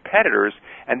my competitors,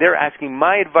 and they're asking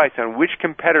my advice on which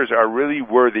competitors are really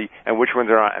worthy and which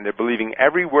ones are not, and they're believing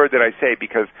every word that I say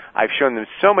because I've shown them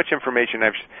so much information.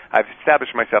 I've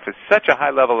established myself as such a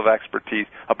high level of expertise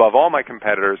above all my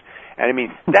competitors, and I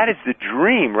mean, that is the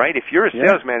dream, right? If you're a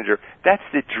sales manager, that's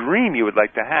the dream you would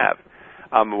like to have.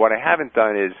 What I haven't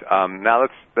done is, now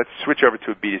let's switch over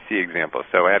to a B2C example.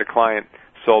 So I had a client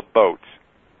sold boats.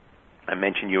 I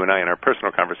mentioned you and I in our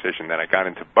personal conversation that I got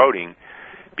into boating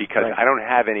because I don't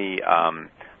have any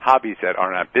hobbies that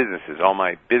are not businesses. All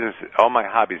my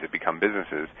hobbies have become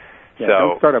businesses. Yeah, so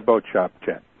don't start a boat shop,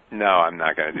 Chet. No, I'm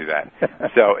not going to do that.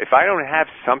 So if I don't have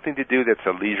something to do that's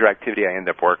a leisure activity, I end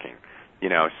up working.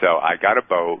 So I got a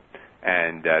boat,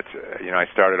 and I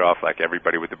started off like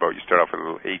everybody with the boat. You start off with a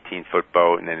little 18-foot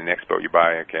boat, and then the next boat you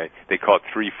buy, they call it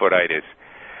 3-foot-itis.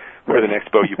 Or the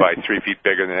next boat you buy is 3 feet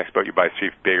bigger, the next boat you buy is 3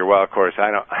 feet bigger. Well, of course,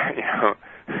 I don't,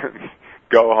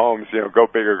 go Holmes, go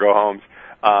bigger, go Holmes.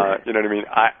 You know what I mean?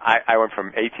 I went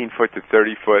from 18 foot to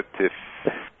 30 foot to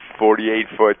 48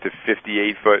 foot to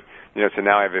 58 foot. So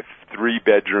now I have a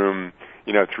 3-bedroom,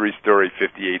 3-story,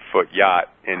 58-foot yacht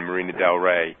in Marina del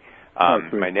Rey.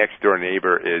 My next door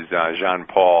neighbor is Jean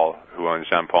Paul, who owns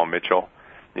Jean Paul Mitchell.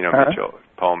 Mitchell,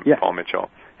 Paul Mitchell,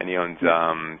 and he owns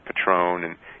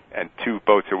Patron, and 2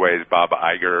 boats away is Bob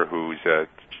Iger, who's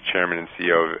chairman and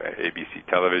CEO of ABC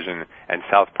Television, and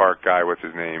South Park guy, what's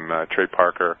his name, Trey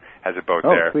Parker, has a boat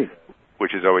there, sweet.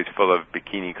 Which is always full of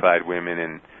bikini-clad women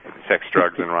and sex,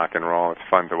 drugs, and rock and roll. It's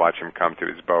fun to watch him come to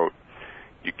his boat.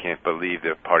 You can't believe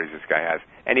the parties this guy has.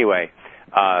 Anyway,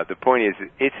 the point is,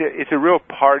 it's a real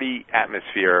party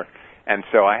atmosphere, and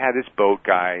so I had this boat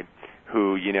guy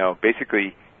who,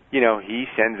 basically, he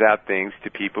sends out things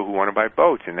to people who want to buy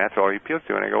boats, and that's all he appeals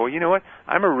to. And I go, well, you know what?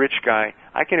 I'm a rich guy.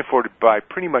 I can afford to buy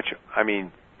pretty much,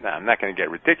 I'm not going to get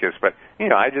ridiculous, but,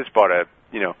 I just bought a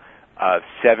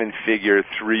 7-figure,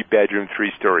 3-bedroom,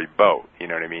 3-story boat. You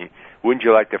know what I mean? Wouldn't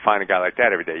you like to find a guy like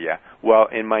that every day? Yeah. Well,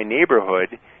 in my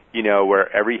neighborhood,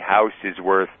 where every house is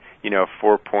worth,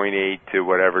 4.8 to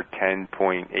whatever,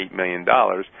 $10.8 million,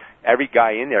 every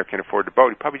guy in there can afford the boat.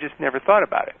 He probably just never thought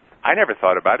about it. I never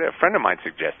thought about it. A friend of mine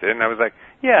suggested it, and I was like,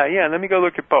 yeah, let me go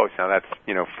look at boats. Now, that's,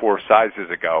 4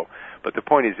 sizes ago. But the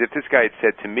point is, if this guy had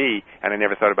said to me, and I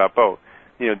never thought about boat,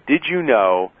 did you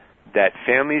know that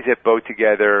families that boat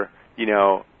together,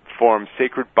 form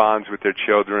sacred bonds with their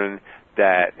children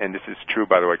that, and this is true,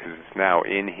 by the way, because it's now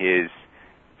in his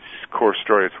core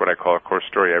story. It's what I call a core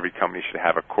story. Every company should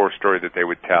have a core story that they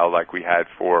would tell, like we had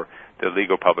for the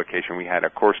legal publication. We had a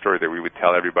core story that we would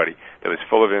tell everybody that was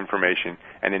full of information,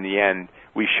 and in the end,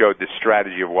 we showed the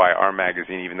strategy of why our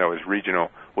magazine, even though it was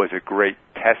regional, was a great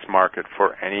test market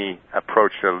for any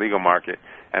approach to the legal market.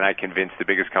 And I convinced the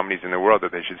biggest companies in the world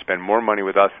that they should spend more money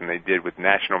with us than they did with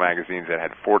national magazines that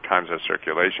had 4 times our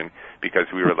circulation, because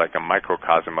we were like a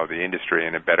microcosm of the industry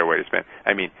and a better way to spend.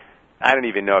 I don't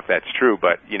even know if that's true,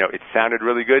 but, it sounded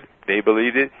really good. They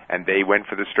believed it, and they went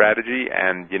for the strategy,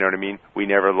 and, you know what I mean? We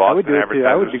never lost an advertiser.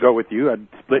 I would go with you. I'd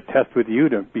split test with you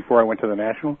before I went to the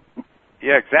national.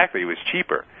 Yeah, exactly. It was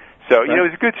cheaper. So, it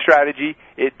was a good strategy.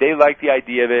 They liked the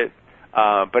idea of it.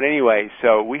 But anyway,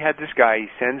 so we had this guy. He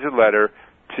sends a letter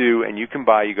to, and you can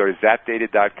buy, you go to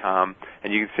zapdata.com,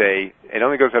 and you can say, it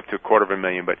only goes up to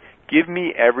 $250,000, but give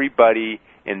me everybody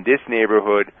in this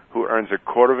neighborhood who earns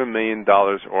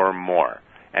 $250,000 or more.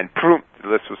 And the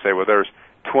list will say, well, there's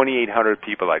 2,800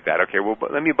 people like that. Okay, well,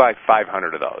 let me buy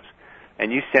 500 of those.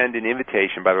 And you send an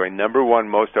invitation. By the way, number 1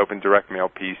 most open direct mail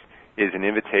piece is an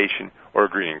invitation or a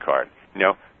greeting card.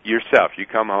 Yourself, you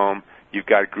come home, you've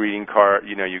got a greeting card,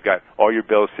 you've got all your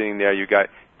bills sitting there, you've got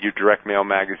your direct mail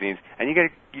magazines, and you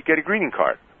get a greeting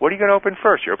card. What are you going to open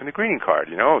first? You open the greeting card.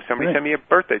 Somebody sent me a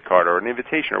birthday card or an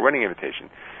invitation or wedding invitation.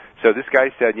 So this guy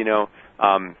said,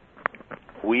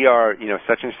 we are,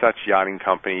 such and such yachting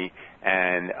company,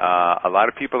 and a lot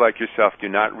of people like yourself do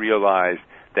not realize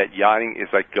that yachting is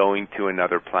like going to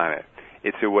another planet.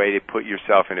 It's a way to put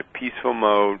yourself in a peaceful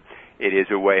mode. It is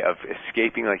a way of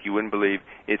escaping like you wouldn't believe.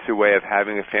 It's a way of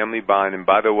having a family bond. And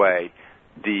by the way,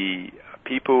 the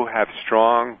people who have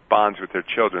strong bonds with their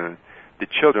children, the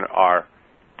children are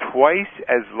twice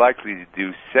as likely to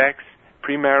do sex,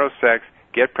 premarital sex,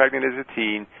 get pregnant as a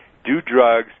teen, do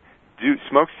drugs,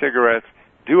 smoke cigarettes,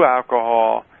 do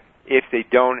alcohol, if they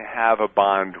don't have a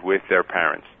bond with their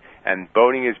parents. And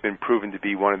boating has been proven to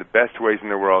be one of the best ways in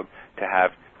the world to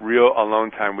have real alone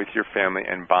time with your family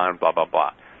and bond, blah, blah,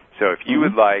 blah. So if you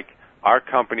would like, our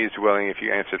company is willing, if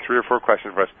you answer 3 or 4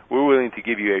 questions for us, we're willing to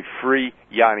give you a free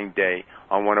yachting day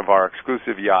on one of our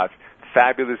exclusive yachts,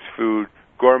 fabulous food,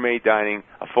 gourmet dining,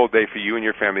 a full day for you and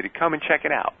your family to come and check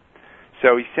it out.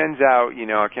 So he sends out,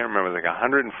 I can't remember, like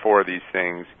 104 of these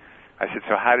things. I said,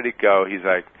 so how did it go? He's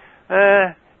like,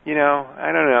 I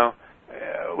don't know.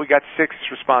 We got 6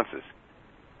 responses.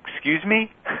 Excuse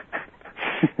me?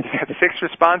 You got 6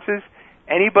 responses?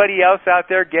 Anybody else out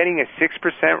there getting a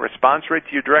 6% response rate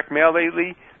to your direct mail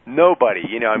lately? Nobody.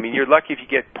 You're lucky if you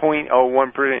get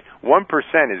 0.01%.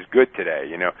 1% is good today,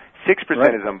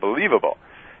 6% is unbelievable.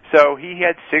 So he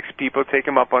had 6 people take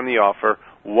him up on the offer.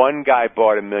 1 guy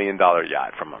bought $1 million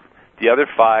yacht from him. The other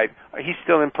 5, he's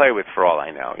still in play with, for all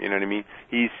I know. You know what I mean?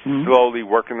 He's slowly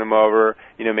working them over,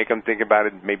 make them think about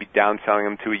it, maybe downselling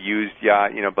them to a used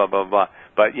yacht, blah, blah, blah.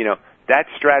 But, that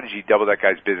strategy doubled that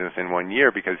guy's business in 1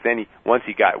 year, because then once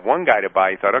he got 1 guy to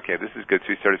buy, he thought, okay, this is good,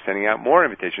 so he started sending out more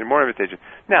invitations.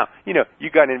 Now, you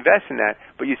got to invest in that,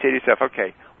 but you say to yourself,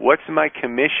 okay, what's my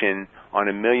commission on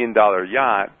 $1 million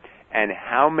yacht, and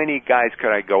how many guys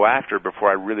could I go after before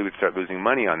I really would start losing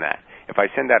money on that. If I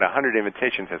send out 100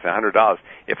 invitations, that's $100.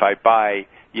 If I buy,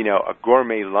 a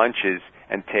gourmet lunches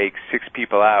and take 6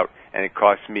 people out, and it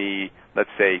costs me, let's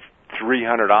say,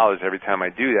 $300 every time I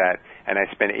do that, and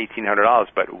I spend $1,800,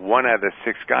 but one out of the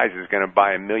 6 guys is going to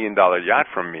buy $1 million yacht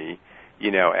from me,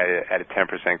 at a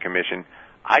 10% commission.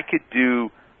 I could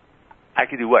do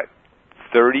what?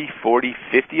 30, 40,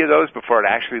 50 of those before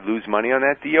I'd actually lose money on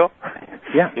that deal?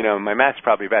 Yeah. My math's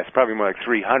probably best. It's probably more like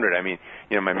 300. I mean,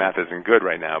 my math isn't good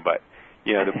right now, but,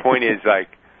 the point is,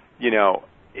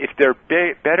 if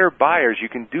they're better buyers, you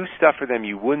can do stuff for them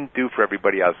you wouldn't do for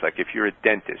everybody else. Like if you're a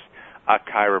dentist, a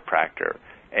chiropractor,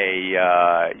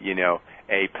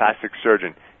 a plastic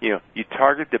surgeon, you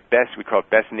target the best, we call it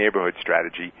best neighborhood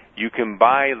strategy. You can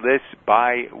buy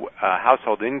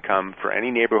household income for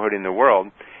any neighborhood in the world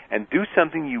and do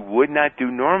something you would not do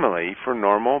normally for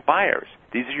normal buyers.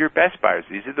 These are your best buyers.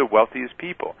 These are the wealthiest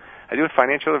people. I do it with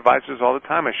financial advisors all the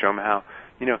time. I show them how,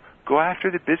 go after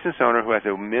the business owner who has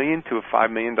 $1 million to a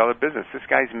 $5 million business. This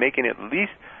guy's making at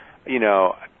least,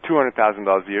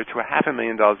 $200,000 a year to a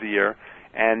 $500,000 a year.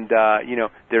 And,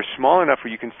 they're small enough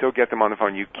where you can still get them on the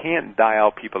phone. You can't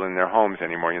dial people in their homes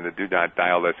anymore, the do not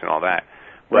dial list and all that.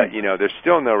 But, there's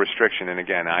still no restriction. And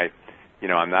again,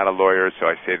 I'm not a lawyer, so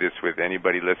I say this with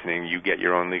anybody listening. You get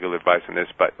your own legal advice on this.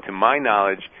 But to my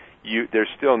knowledge, there's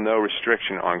still no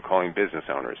restriction on calling business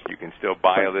owners. You can still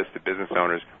buy a list of business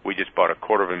owners. We just bought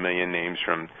 250,000 names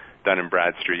from Dun &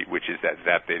 Bradstreet, which is at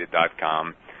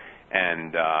zapdata.com,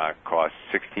 and cost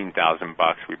 $16,000.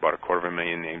 We bought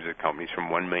 250,000 names of companies from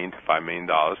 $1 million to $5 million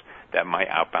that my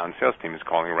outbound sales team is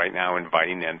calling right now,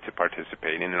 inviting them to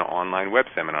participate in an online web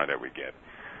seminar that we give.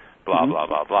 Blah, blah,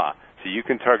 blah, blah. So you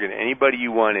can target anybody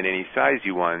you want in any size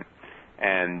you want.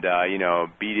 And,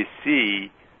 B2C,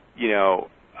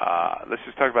 let's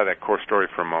just talk about that core story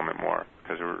for a moment more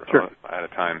because we're out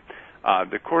of time.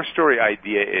 The core story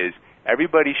idea is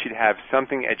everybody should have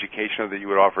something educational that you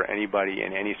would offer anybody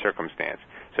in any circumstance.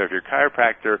 So if you're a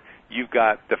chiropractor, you've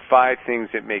got the 5 things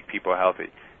that make people healthy.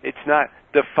 It's not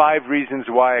the 5 reasons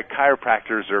why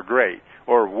chiropractors are great,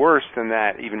 or worse than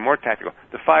that, even more tactical,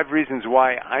 the 5 reasons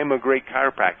why I'm a great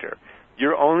chiropractor.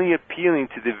 You're only appealing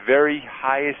to the very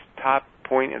highest top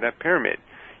point of that pyramid.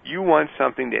 You want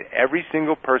something that every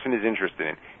single person is interested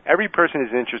in. Every person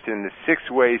is interested in the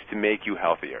 6 ways to make you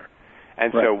healthier.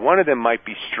 And so one of them might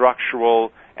be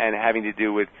structural and having to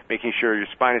do with making sure your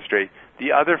spine is straight.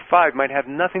 The other 5 might have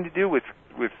nothing to do with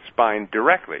spine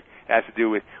directly. It has to do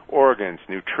with organs,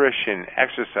 nutrition,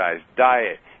 exercise,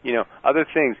 diet, other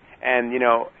things. And,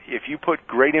 if you put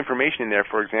great information in there,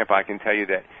 for example, I can tell you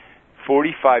that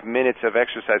 45 minutes of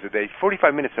exercise a day,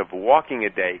 45 minutes of walking a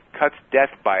day cuts death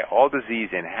by all disease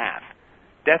in half.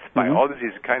 Death by all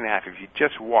disease is cut in half if you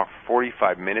just walk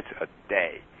 45 minutes a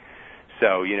day.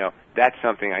 So, that's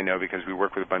something I know because we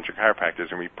work with a bunch of chiropractors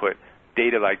and we put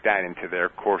data like that into their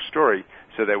core story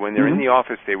so that when they're in the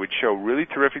office, they would show really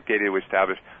terrific data to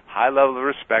establish high level of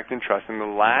respect and trust. And the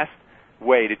last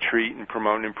way to treat and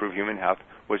promote and improve human health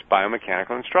was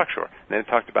biomechanical and structural. And then it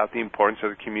talked about the importance of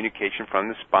the communication from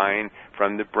the spine,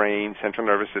 from the brain, central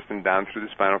nervous system, down through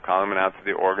the spinal column and out to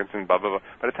the organs and blah, blah, blah.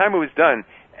 By the time it was done,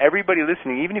 everybody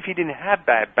listening, even if you didn't have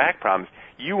bad back problems,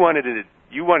 you wanted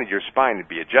your spine to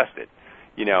be adjusted.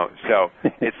 So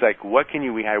it's like, what can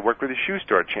you, I worked with a shoe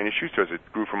store, a chain of shoe stores. It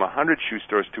grew from 100 shoe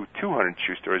stores to 200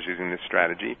 shoe stores using this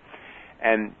strategy.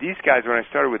 And these guys, when I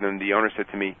started with them, the owner said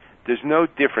to me, there's no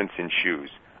difference in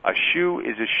shoes. A shoe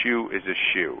is a shoe is a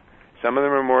shoe. Some of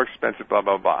them are more expensive, blah,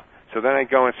 blah, blah. So then I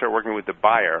go and start working with the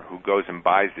buyer who goes and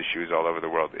buys the shoes all over the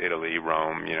world, Italy,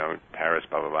 Rome, Paris,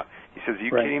 blah, blah, blah. He says, are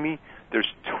you kidding me?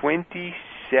 There's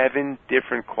 27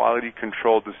 different quality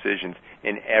control decisions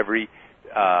in every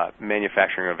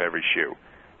manufacturing of every shoe.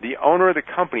 The owner of the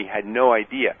company had no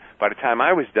idea. By the time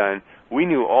I was done, we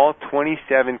knew all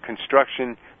 27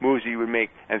 construction moves he would make.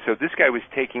 And so this guy was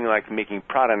making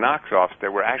Prada knockoffs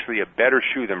that were actually a better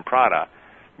shoe than Prada.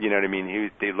 You know what I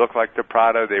mean? They looked like the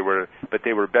Prada, but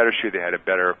they were a better shoe. They had a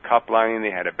better cup lining.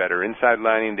 They had a better inside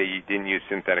lining. They didn't use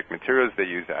synthetic materials. They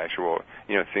used actual,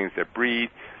 things that breathe.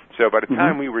 So by the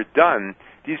time we were done,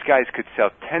 these guys could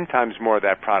sell 10 times more of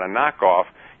that Prada knockoff,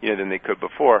 than they could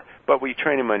before. But we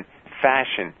train them in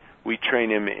fashion. We train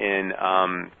them in,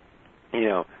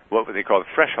 what would they call the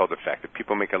threshold effect. If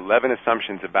people make 11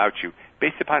 assumptions about you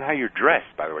based upon how you're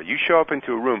dressed, by the way. You show up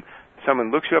into a room,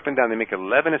 someone looks you up and down, they make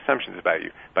 11 assumptions about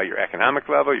you, about your economic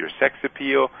level, your sex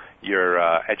appeal, your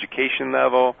education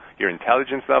level, your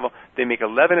intelligence level. They make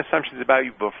 11 assumptions about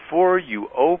you before you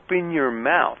open your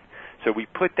mouth. So we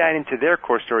put that into their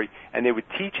core story, and they would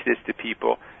teach this to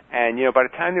people, And, by the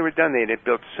time they were done, they had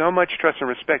built so much trust and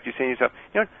respect. You're saying to yourself,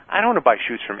 I don't want to buy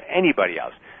shoes from anybody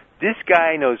else. This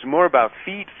guy knows more about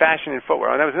feet, fashion, and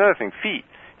footwear. And that was another thing, feet.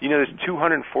 There's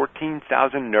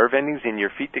 214,000 nerve endings in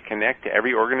your feet to connect to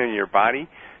every organ in your body.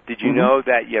 Did you know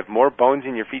that you have more bones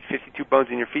in your feet, 52 bones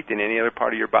in your feet, than any other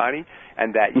part of your body?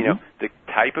 And that, the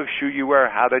type of shoe you wear,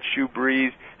 how that shoe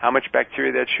breathes, how much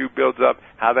bacteria that shoe builds up,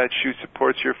 how that shoe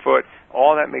supports your foot,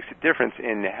 all that makes a difference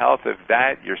in the health of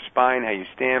that, your spine, how you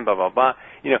stand, blah, blah, blah.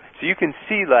 So you can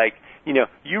see,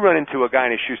 you run into a guy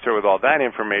in a shoe store with all that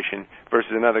information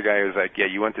versus another guy who's like, yeah,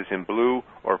 you want this in blue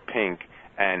or pink,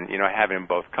 and, I have it in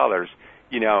both colors.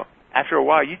 After a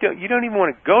while, you don't even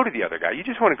want to go to the other guy. You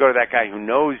just want to go to that guy who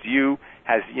knows you,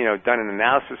 has, done an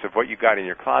analysis of what you got in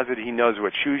your closet. He knows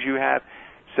what shoes you have.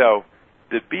 So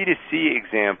the B2C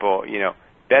example,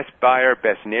 best buyer,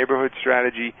 best neighborhood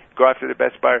strategy, go after the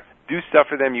best buyer, do stuff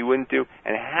for them you wouldn't do,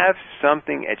 and have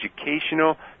something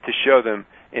educational to show them.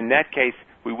 In that case,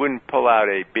 we wouldn't pull out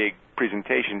a big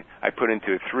presentation. I put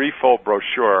into a 3-fold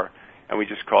brochure, and we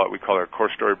call it a core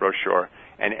story brochure.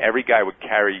 And every guy would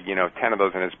carry, 10 of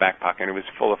those in his back pocket. And it was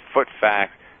full of foot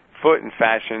and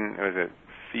fashion. It was a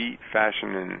feet,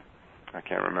 fashion, and I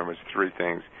can't remember. It was 3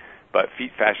 things. But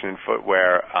feet, fashion, and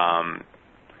footwear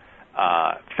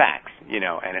facts,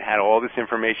 and it had all this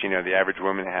information. The average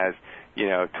woman has,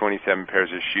 27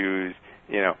 pairs of shoes.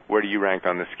 Where do you rank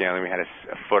on the scale? And we had a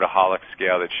footaholic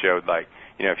scale that showed,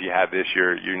 if you have this,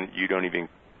 you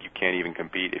can't even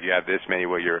compete. If you have this many,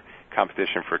 well, you're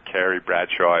competition for Carrie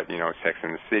Bradshaw at, Sex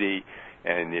and the City.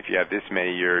 And if you have this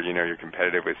many, you're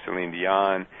competitive with Celine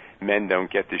Dion. Men don't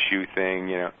get the shoe thing,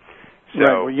 So,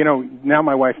 right. Well, now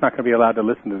my wife's not going to be allowed to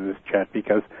listen to this, Chet,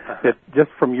 because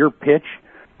just from your pitch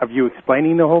of you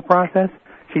explaining the whole process,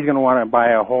 she's going to want to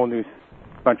buy a whole new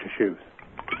bunch of shoes.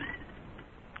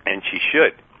 And she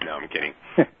should. No, I'm kidding.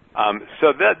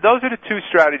 So those are the 2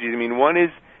 strategies. One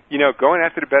is, going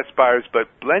after the best buyers, but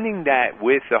blending that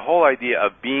with the whole idea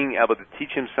of being able to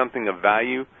teach him something of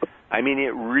value.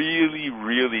 It really,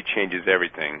 really changes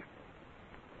everything.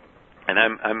 And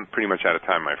I'm pretty much out of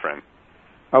time, my friend.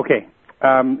 Okay.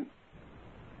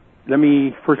 Let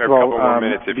me first of all, a couple more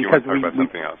minutes if you want to talk about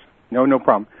something else. No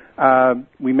problem.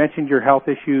 We mentioned your health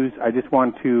issues. I just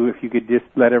want to, if you could just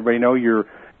let everybody know you're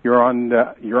on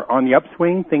the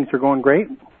upswing. Things are going great,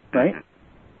 right?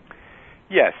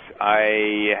 Yes,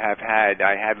 I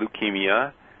had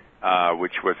leukemia,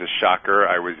 which was a shocker.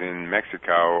 I was in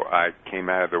Mexico. I came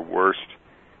out of the worst,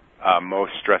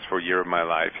 most stressful year of my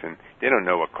life, and they don't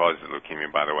know what causes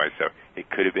leukemia, by the way. So it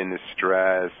could have been the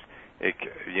stress. It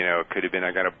could have been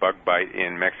I got a bug bite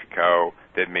in Mexico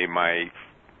that made my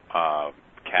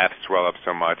calf swell up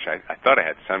so much. I thought I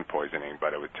had sun poisoning,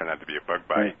 but it would turn out to be a bug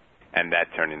bite, right. And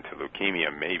that turned into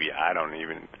leukemia. Maybe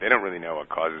they don't really know what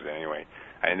causes it anyway.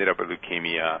 I ended up with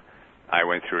leukemia. I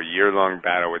went through a year-long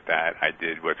battle with that. I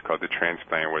did what's called the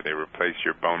transplant, where they replace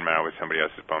your bone marrow with somebody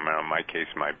else's bone marrow. In my case,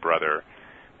 my brother,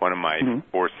 one of my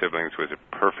 4 siblings, was a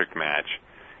perfect match.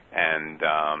 And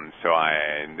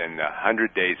then the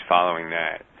 100 days following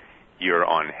that, you're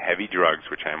on heavy drugs,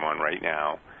 which I'm on right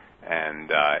now.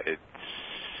 And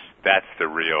that's the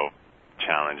real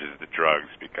challenge, is the drugs,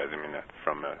 because,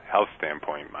 from a health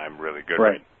standpoint, I'm really good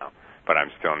right now. But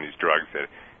I'm still on these drugs that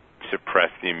suppress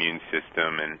the immune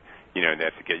system, and they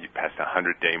have to get you past the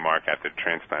 100-day mark after the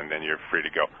transplant, then you're free to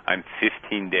go. I'm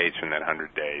 15 days from that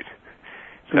 100 days.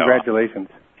 Congratulations.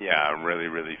 So, yeah, I'm really,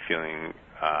 really feeling,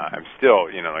 I'm still,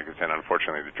 like I said,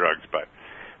 unfortunately the drugs, but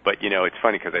it's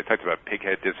funny because I talked about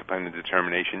pighead discipline and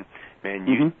determination. Man,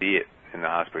 you see it in the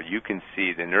hospital. You can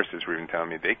see, the nurses were even telling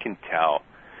me, they can tell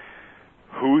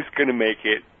who's going to make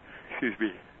it,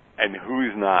 and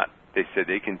who's not. They said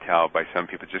they can tell by some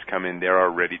people just come in, they're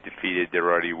already defeated, they're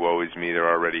already woe is me, they're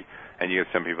already, and you have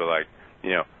some people like,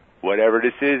 whatever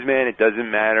this is, man, it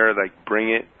doesn't matter,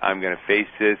 bring it, I'm going to face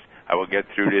this, I will get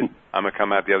through this, I'm going to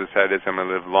come out the other side of this, I'm going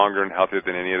to live longer and healthier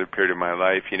than any other period of my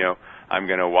life, I'm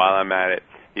going to, while I'm at it,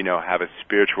 have a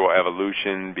spiritual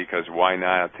evolution, because why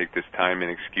not? I'll take this time and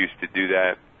excuse to do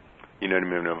that,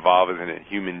 to evolve as a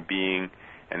human being.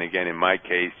 And again, in my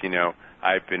case,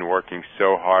 I've been working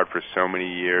so hard for so many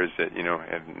years that,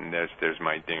 and there's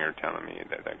my dinger telling me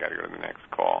that I got to go to the next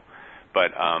call.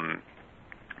 But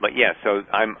yeah, so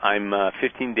I'm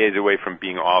 15 days away from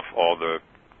being off all the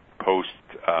post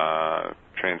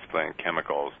transplant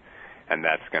chemicals, and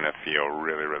that's going to feel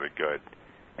really, really good.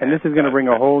 And this is going to bring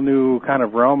a whole new kind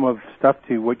of realm of stuff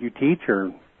to what you teach,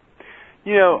 or?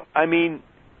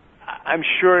 I'm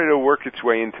sure it'll work its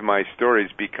way into my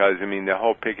stories because, the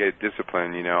whole pighead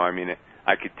discipline,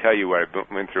 I could tell you what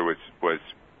I went through was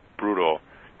brutal,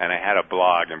 and I had a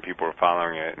blog and people were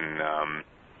following it, and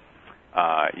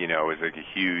it was like a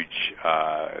huge,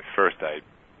 at first I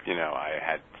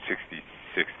had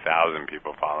 66,000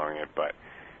 people following it, but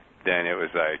then it was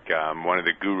like one of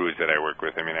the gurus that I work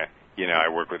with. I mean, I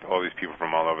work with all these people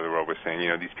from all over the world was saying,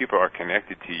 these people are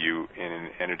connected to you in an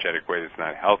energetic way that's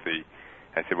not healthy.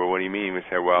 I said, well, what do you mean? We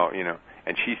said, well,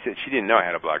 and she said she didn't know I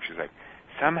had a blog. She was like,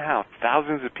 somehow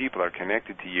thousands of people are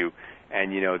connected to you,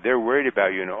 and, they're worried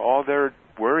about you, and all they're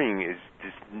worrying is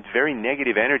this very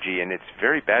negative energy, and it's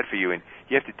very bad for you, and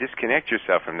you have to disconnect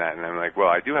yourself from that. And I'm like, well,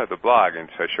 I do have the blog. And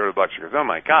so I showed her the blog. She goes, oh,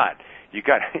 my God, you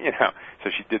got, So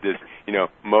she did this,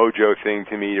 mojo thing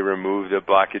to me to remove the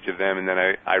blockage of them. And then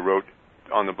I wrote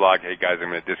on the blog, hey, guys, I'm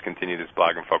going to discontinue this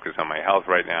blog and focus on my health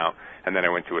right now. And then I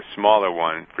went to a smaller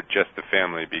one for just the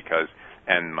family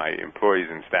and my employees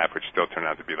and staff, which still turned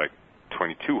out to be like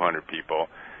 2,200 people,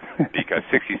 because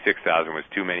 66,000 was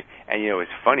too many. And,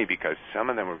 it's funny because some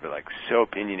of them were like so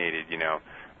opinionated,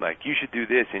 like you should do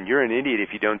this and you're an idiot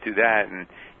if you don't do that. And,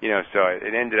 so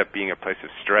it ended up being a place of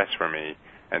stress for me.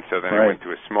 And so then I went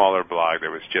to a smaller blog that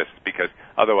was just because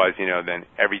otherwise, then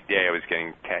every day I was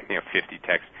getting 50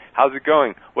 texts. How's it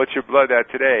going? What's your blood at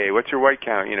today? What's your white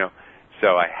count?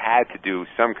 So I had to do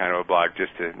some kind of a blog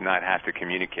just to not have to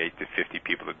communicate to 50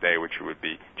 people a day, which would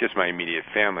be just my immediate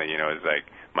family. It's like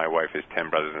my wife has 10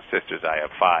 brothers and sisters. I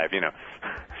have 5,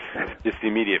 Just the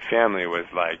immediate family was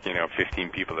like, 15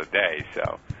 people a day.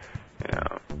 So,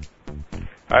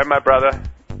 All right, my brother.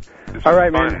 All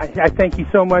right, man. I thank you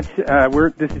so much.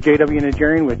 This is JW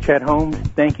Nigerian with Chet Holmes.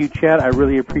 Thank you, Chet. I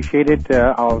really appreciate it.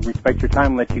 I'll respect your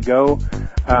time and let you go.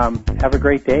 Have a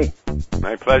great day.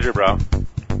 My pleasure, bro.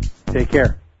 Take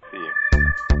care. See you.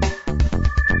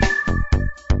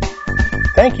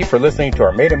 Thank you for listening to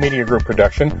our Meta Media Group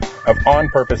production of On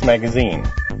Purpose Magazine.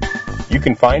 You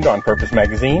can find On Purpose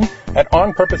Magazine at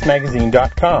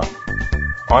onpurposemagazine.com.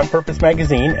 On Purpose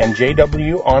Magazine and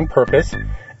JW On Purpose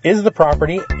is the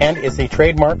property and is a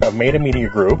trademark of Meta Media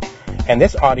Group, and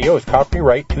this audio is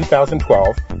copyright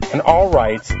 2012, and all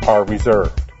rights are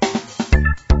reserved.